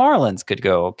 Corbin at the Marlins could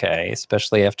go okay,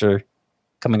 especially after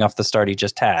coming off the start he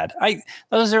just had.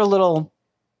 Those are a little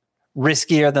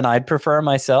riskier than I'd prefer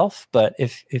myself, but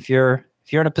if you're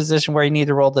in a position where you need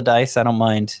to roll the dice, I don't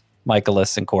mind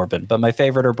Mikolas and Corbin. But my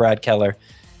favorite are Brad Keller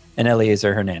and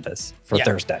Eliezer Hernandez for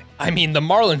Thursday. I mean, the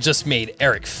Marlins just made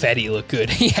Eric Fetty look good.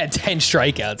 He had 10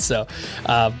 strikeouts. So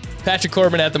Patrick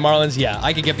Corbin at the Marlins,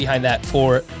 I could get behind that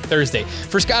for Thursday.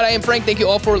 For Scott, I am Frank. Thank you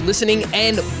all for listening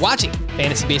and watching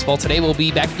Fantasy Baseball Today. We'll be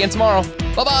back again tomorrow.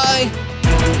 Bye-bye.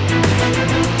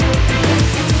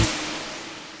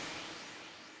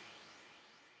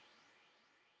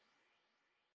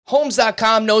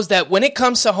 Homes.com knows that when it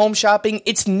comes to home shopping,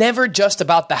 it's never just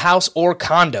about the house or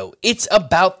condo. It's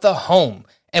about the home.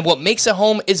 And what makes a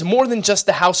home is more than just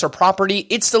the house or property,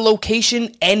 it's the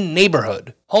location and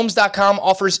neighborhood. Homes.com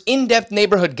offers in-depth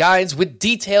neighborhood guides with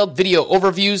detailed video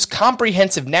overviews,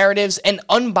 comprehensive narratives, and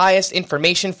unbiased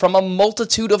information from a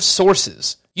multitude of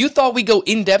sources. You thought we'd go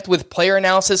in-depth with player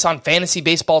analysis on Fantasy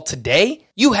Baseball Today?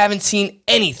 You haven't seen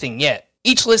anything yet.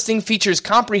 Each listing features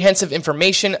comprehensive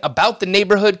information about the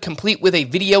neighborhood, complete with a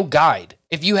video guide.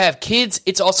 If you have kids,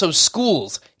 it's also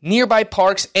schools, nearby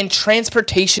parks, and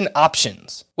transportation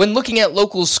options. When looking at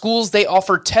local schools, they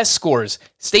offer test scores,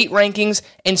 state rankings,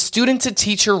 and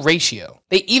student-to-teacher ratio.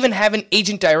 They even have an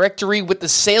agent directory with the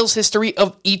sales history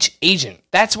of each agent.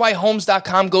 That's why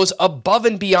Homes.com goes above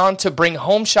and beyond to bring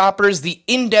home shoppers the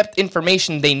in-depth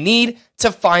information they need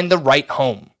to find the right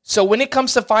home. So when it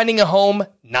comes to finding a home,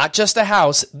 not just a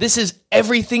house, this is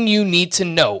everything you need to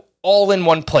know, all in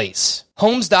one place.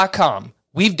 Homes.com.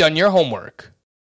 We've done your homework.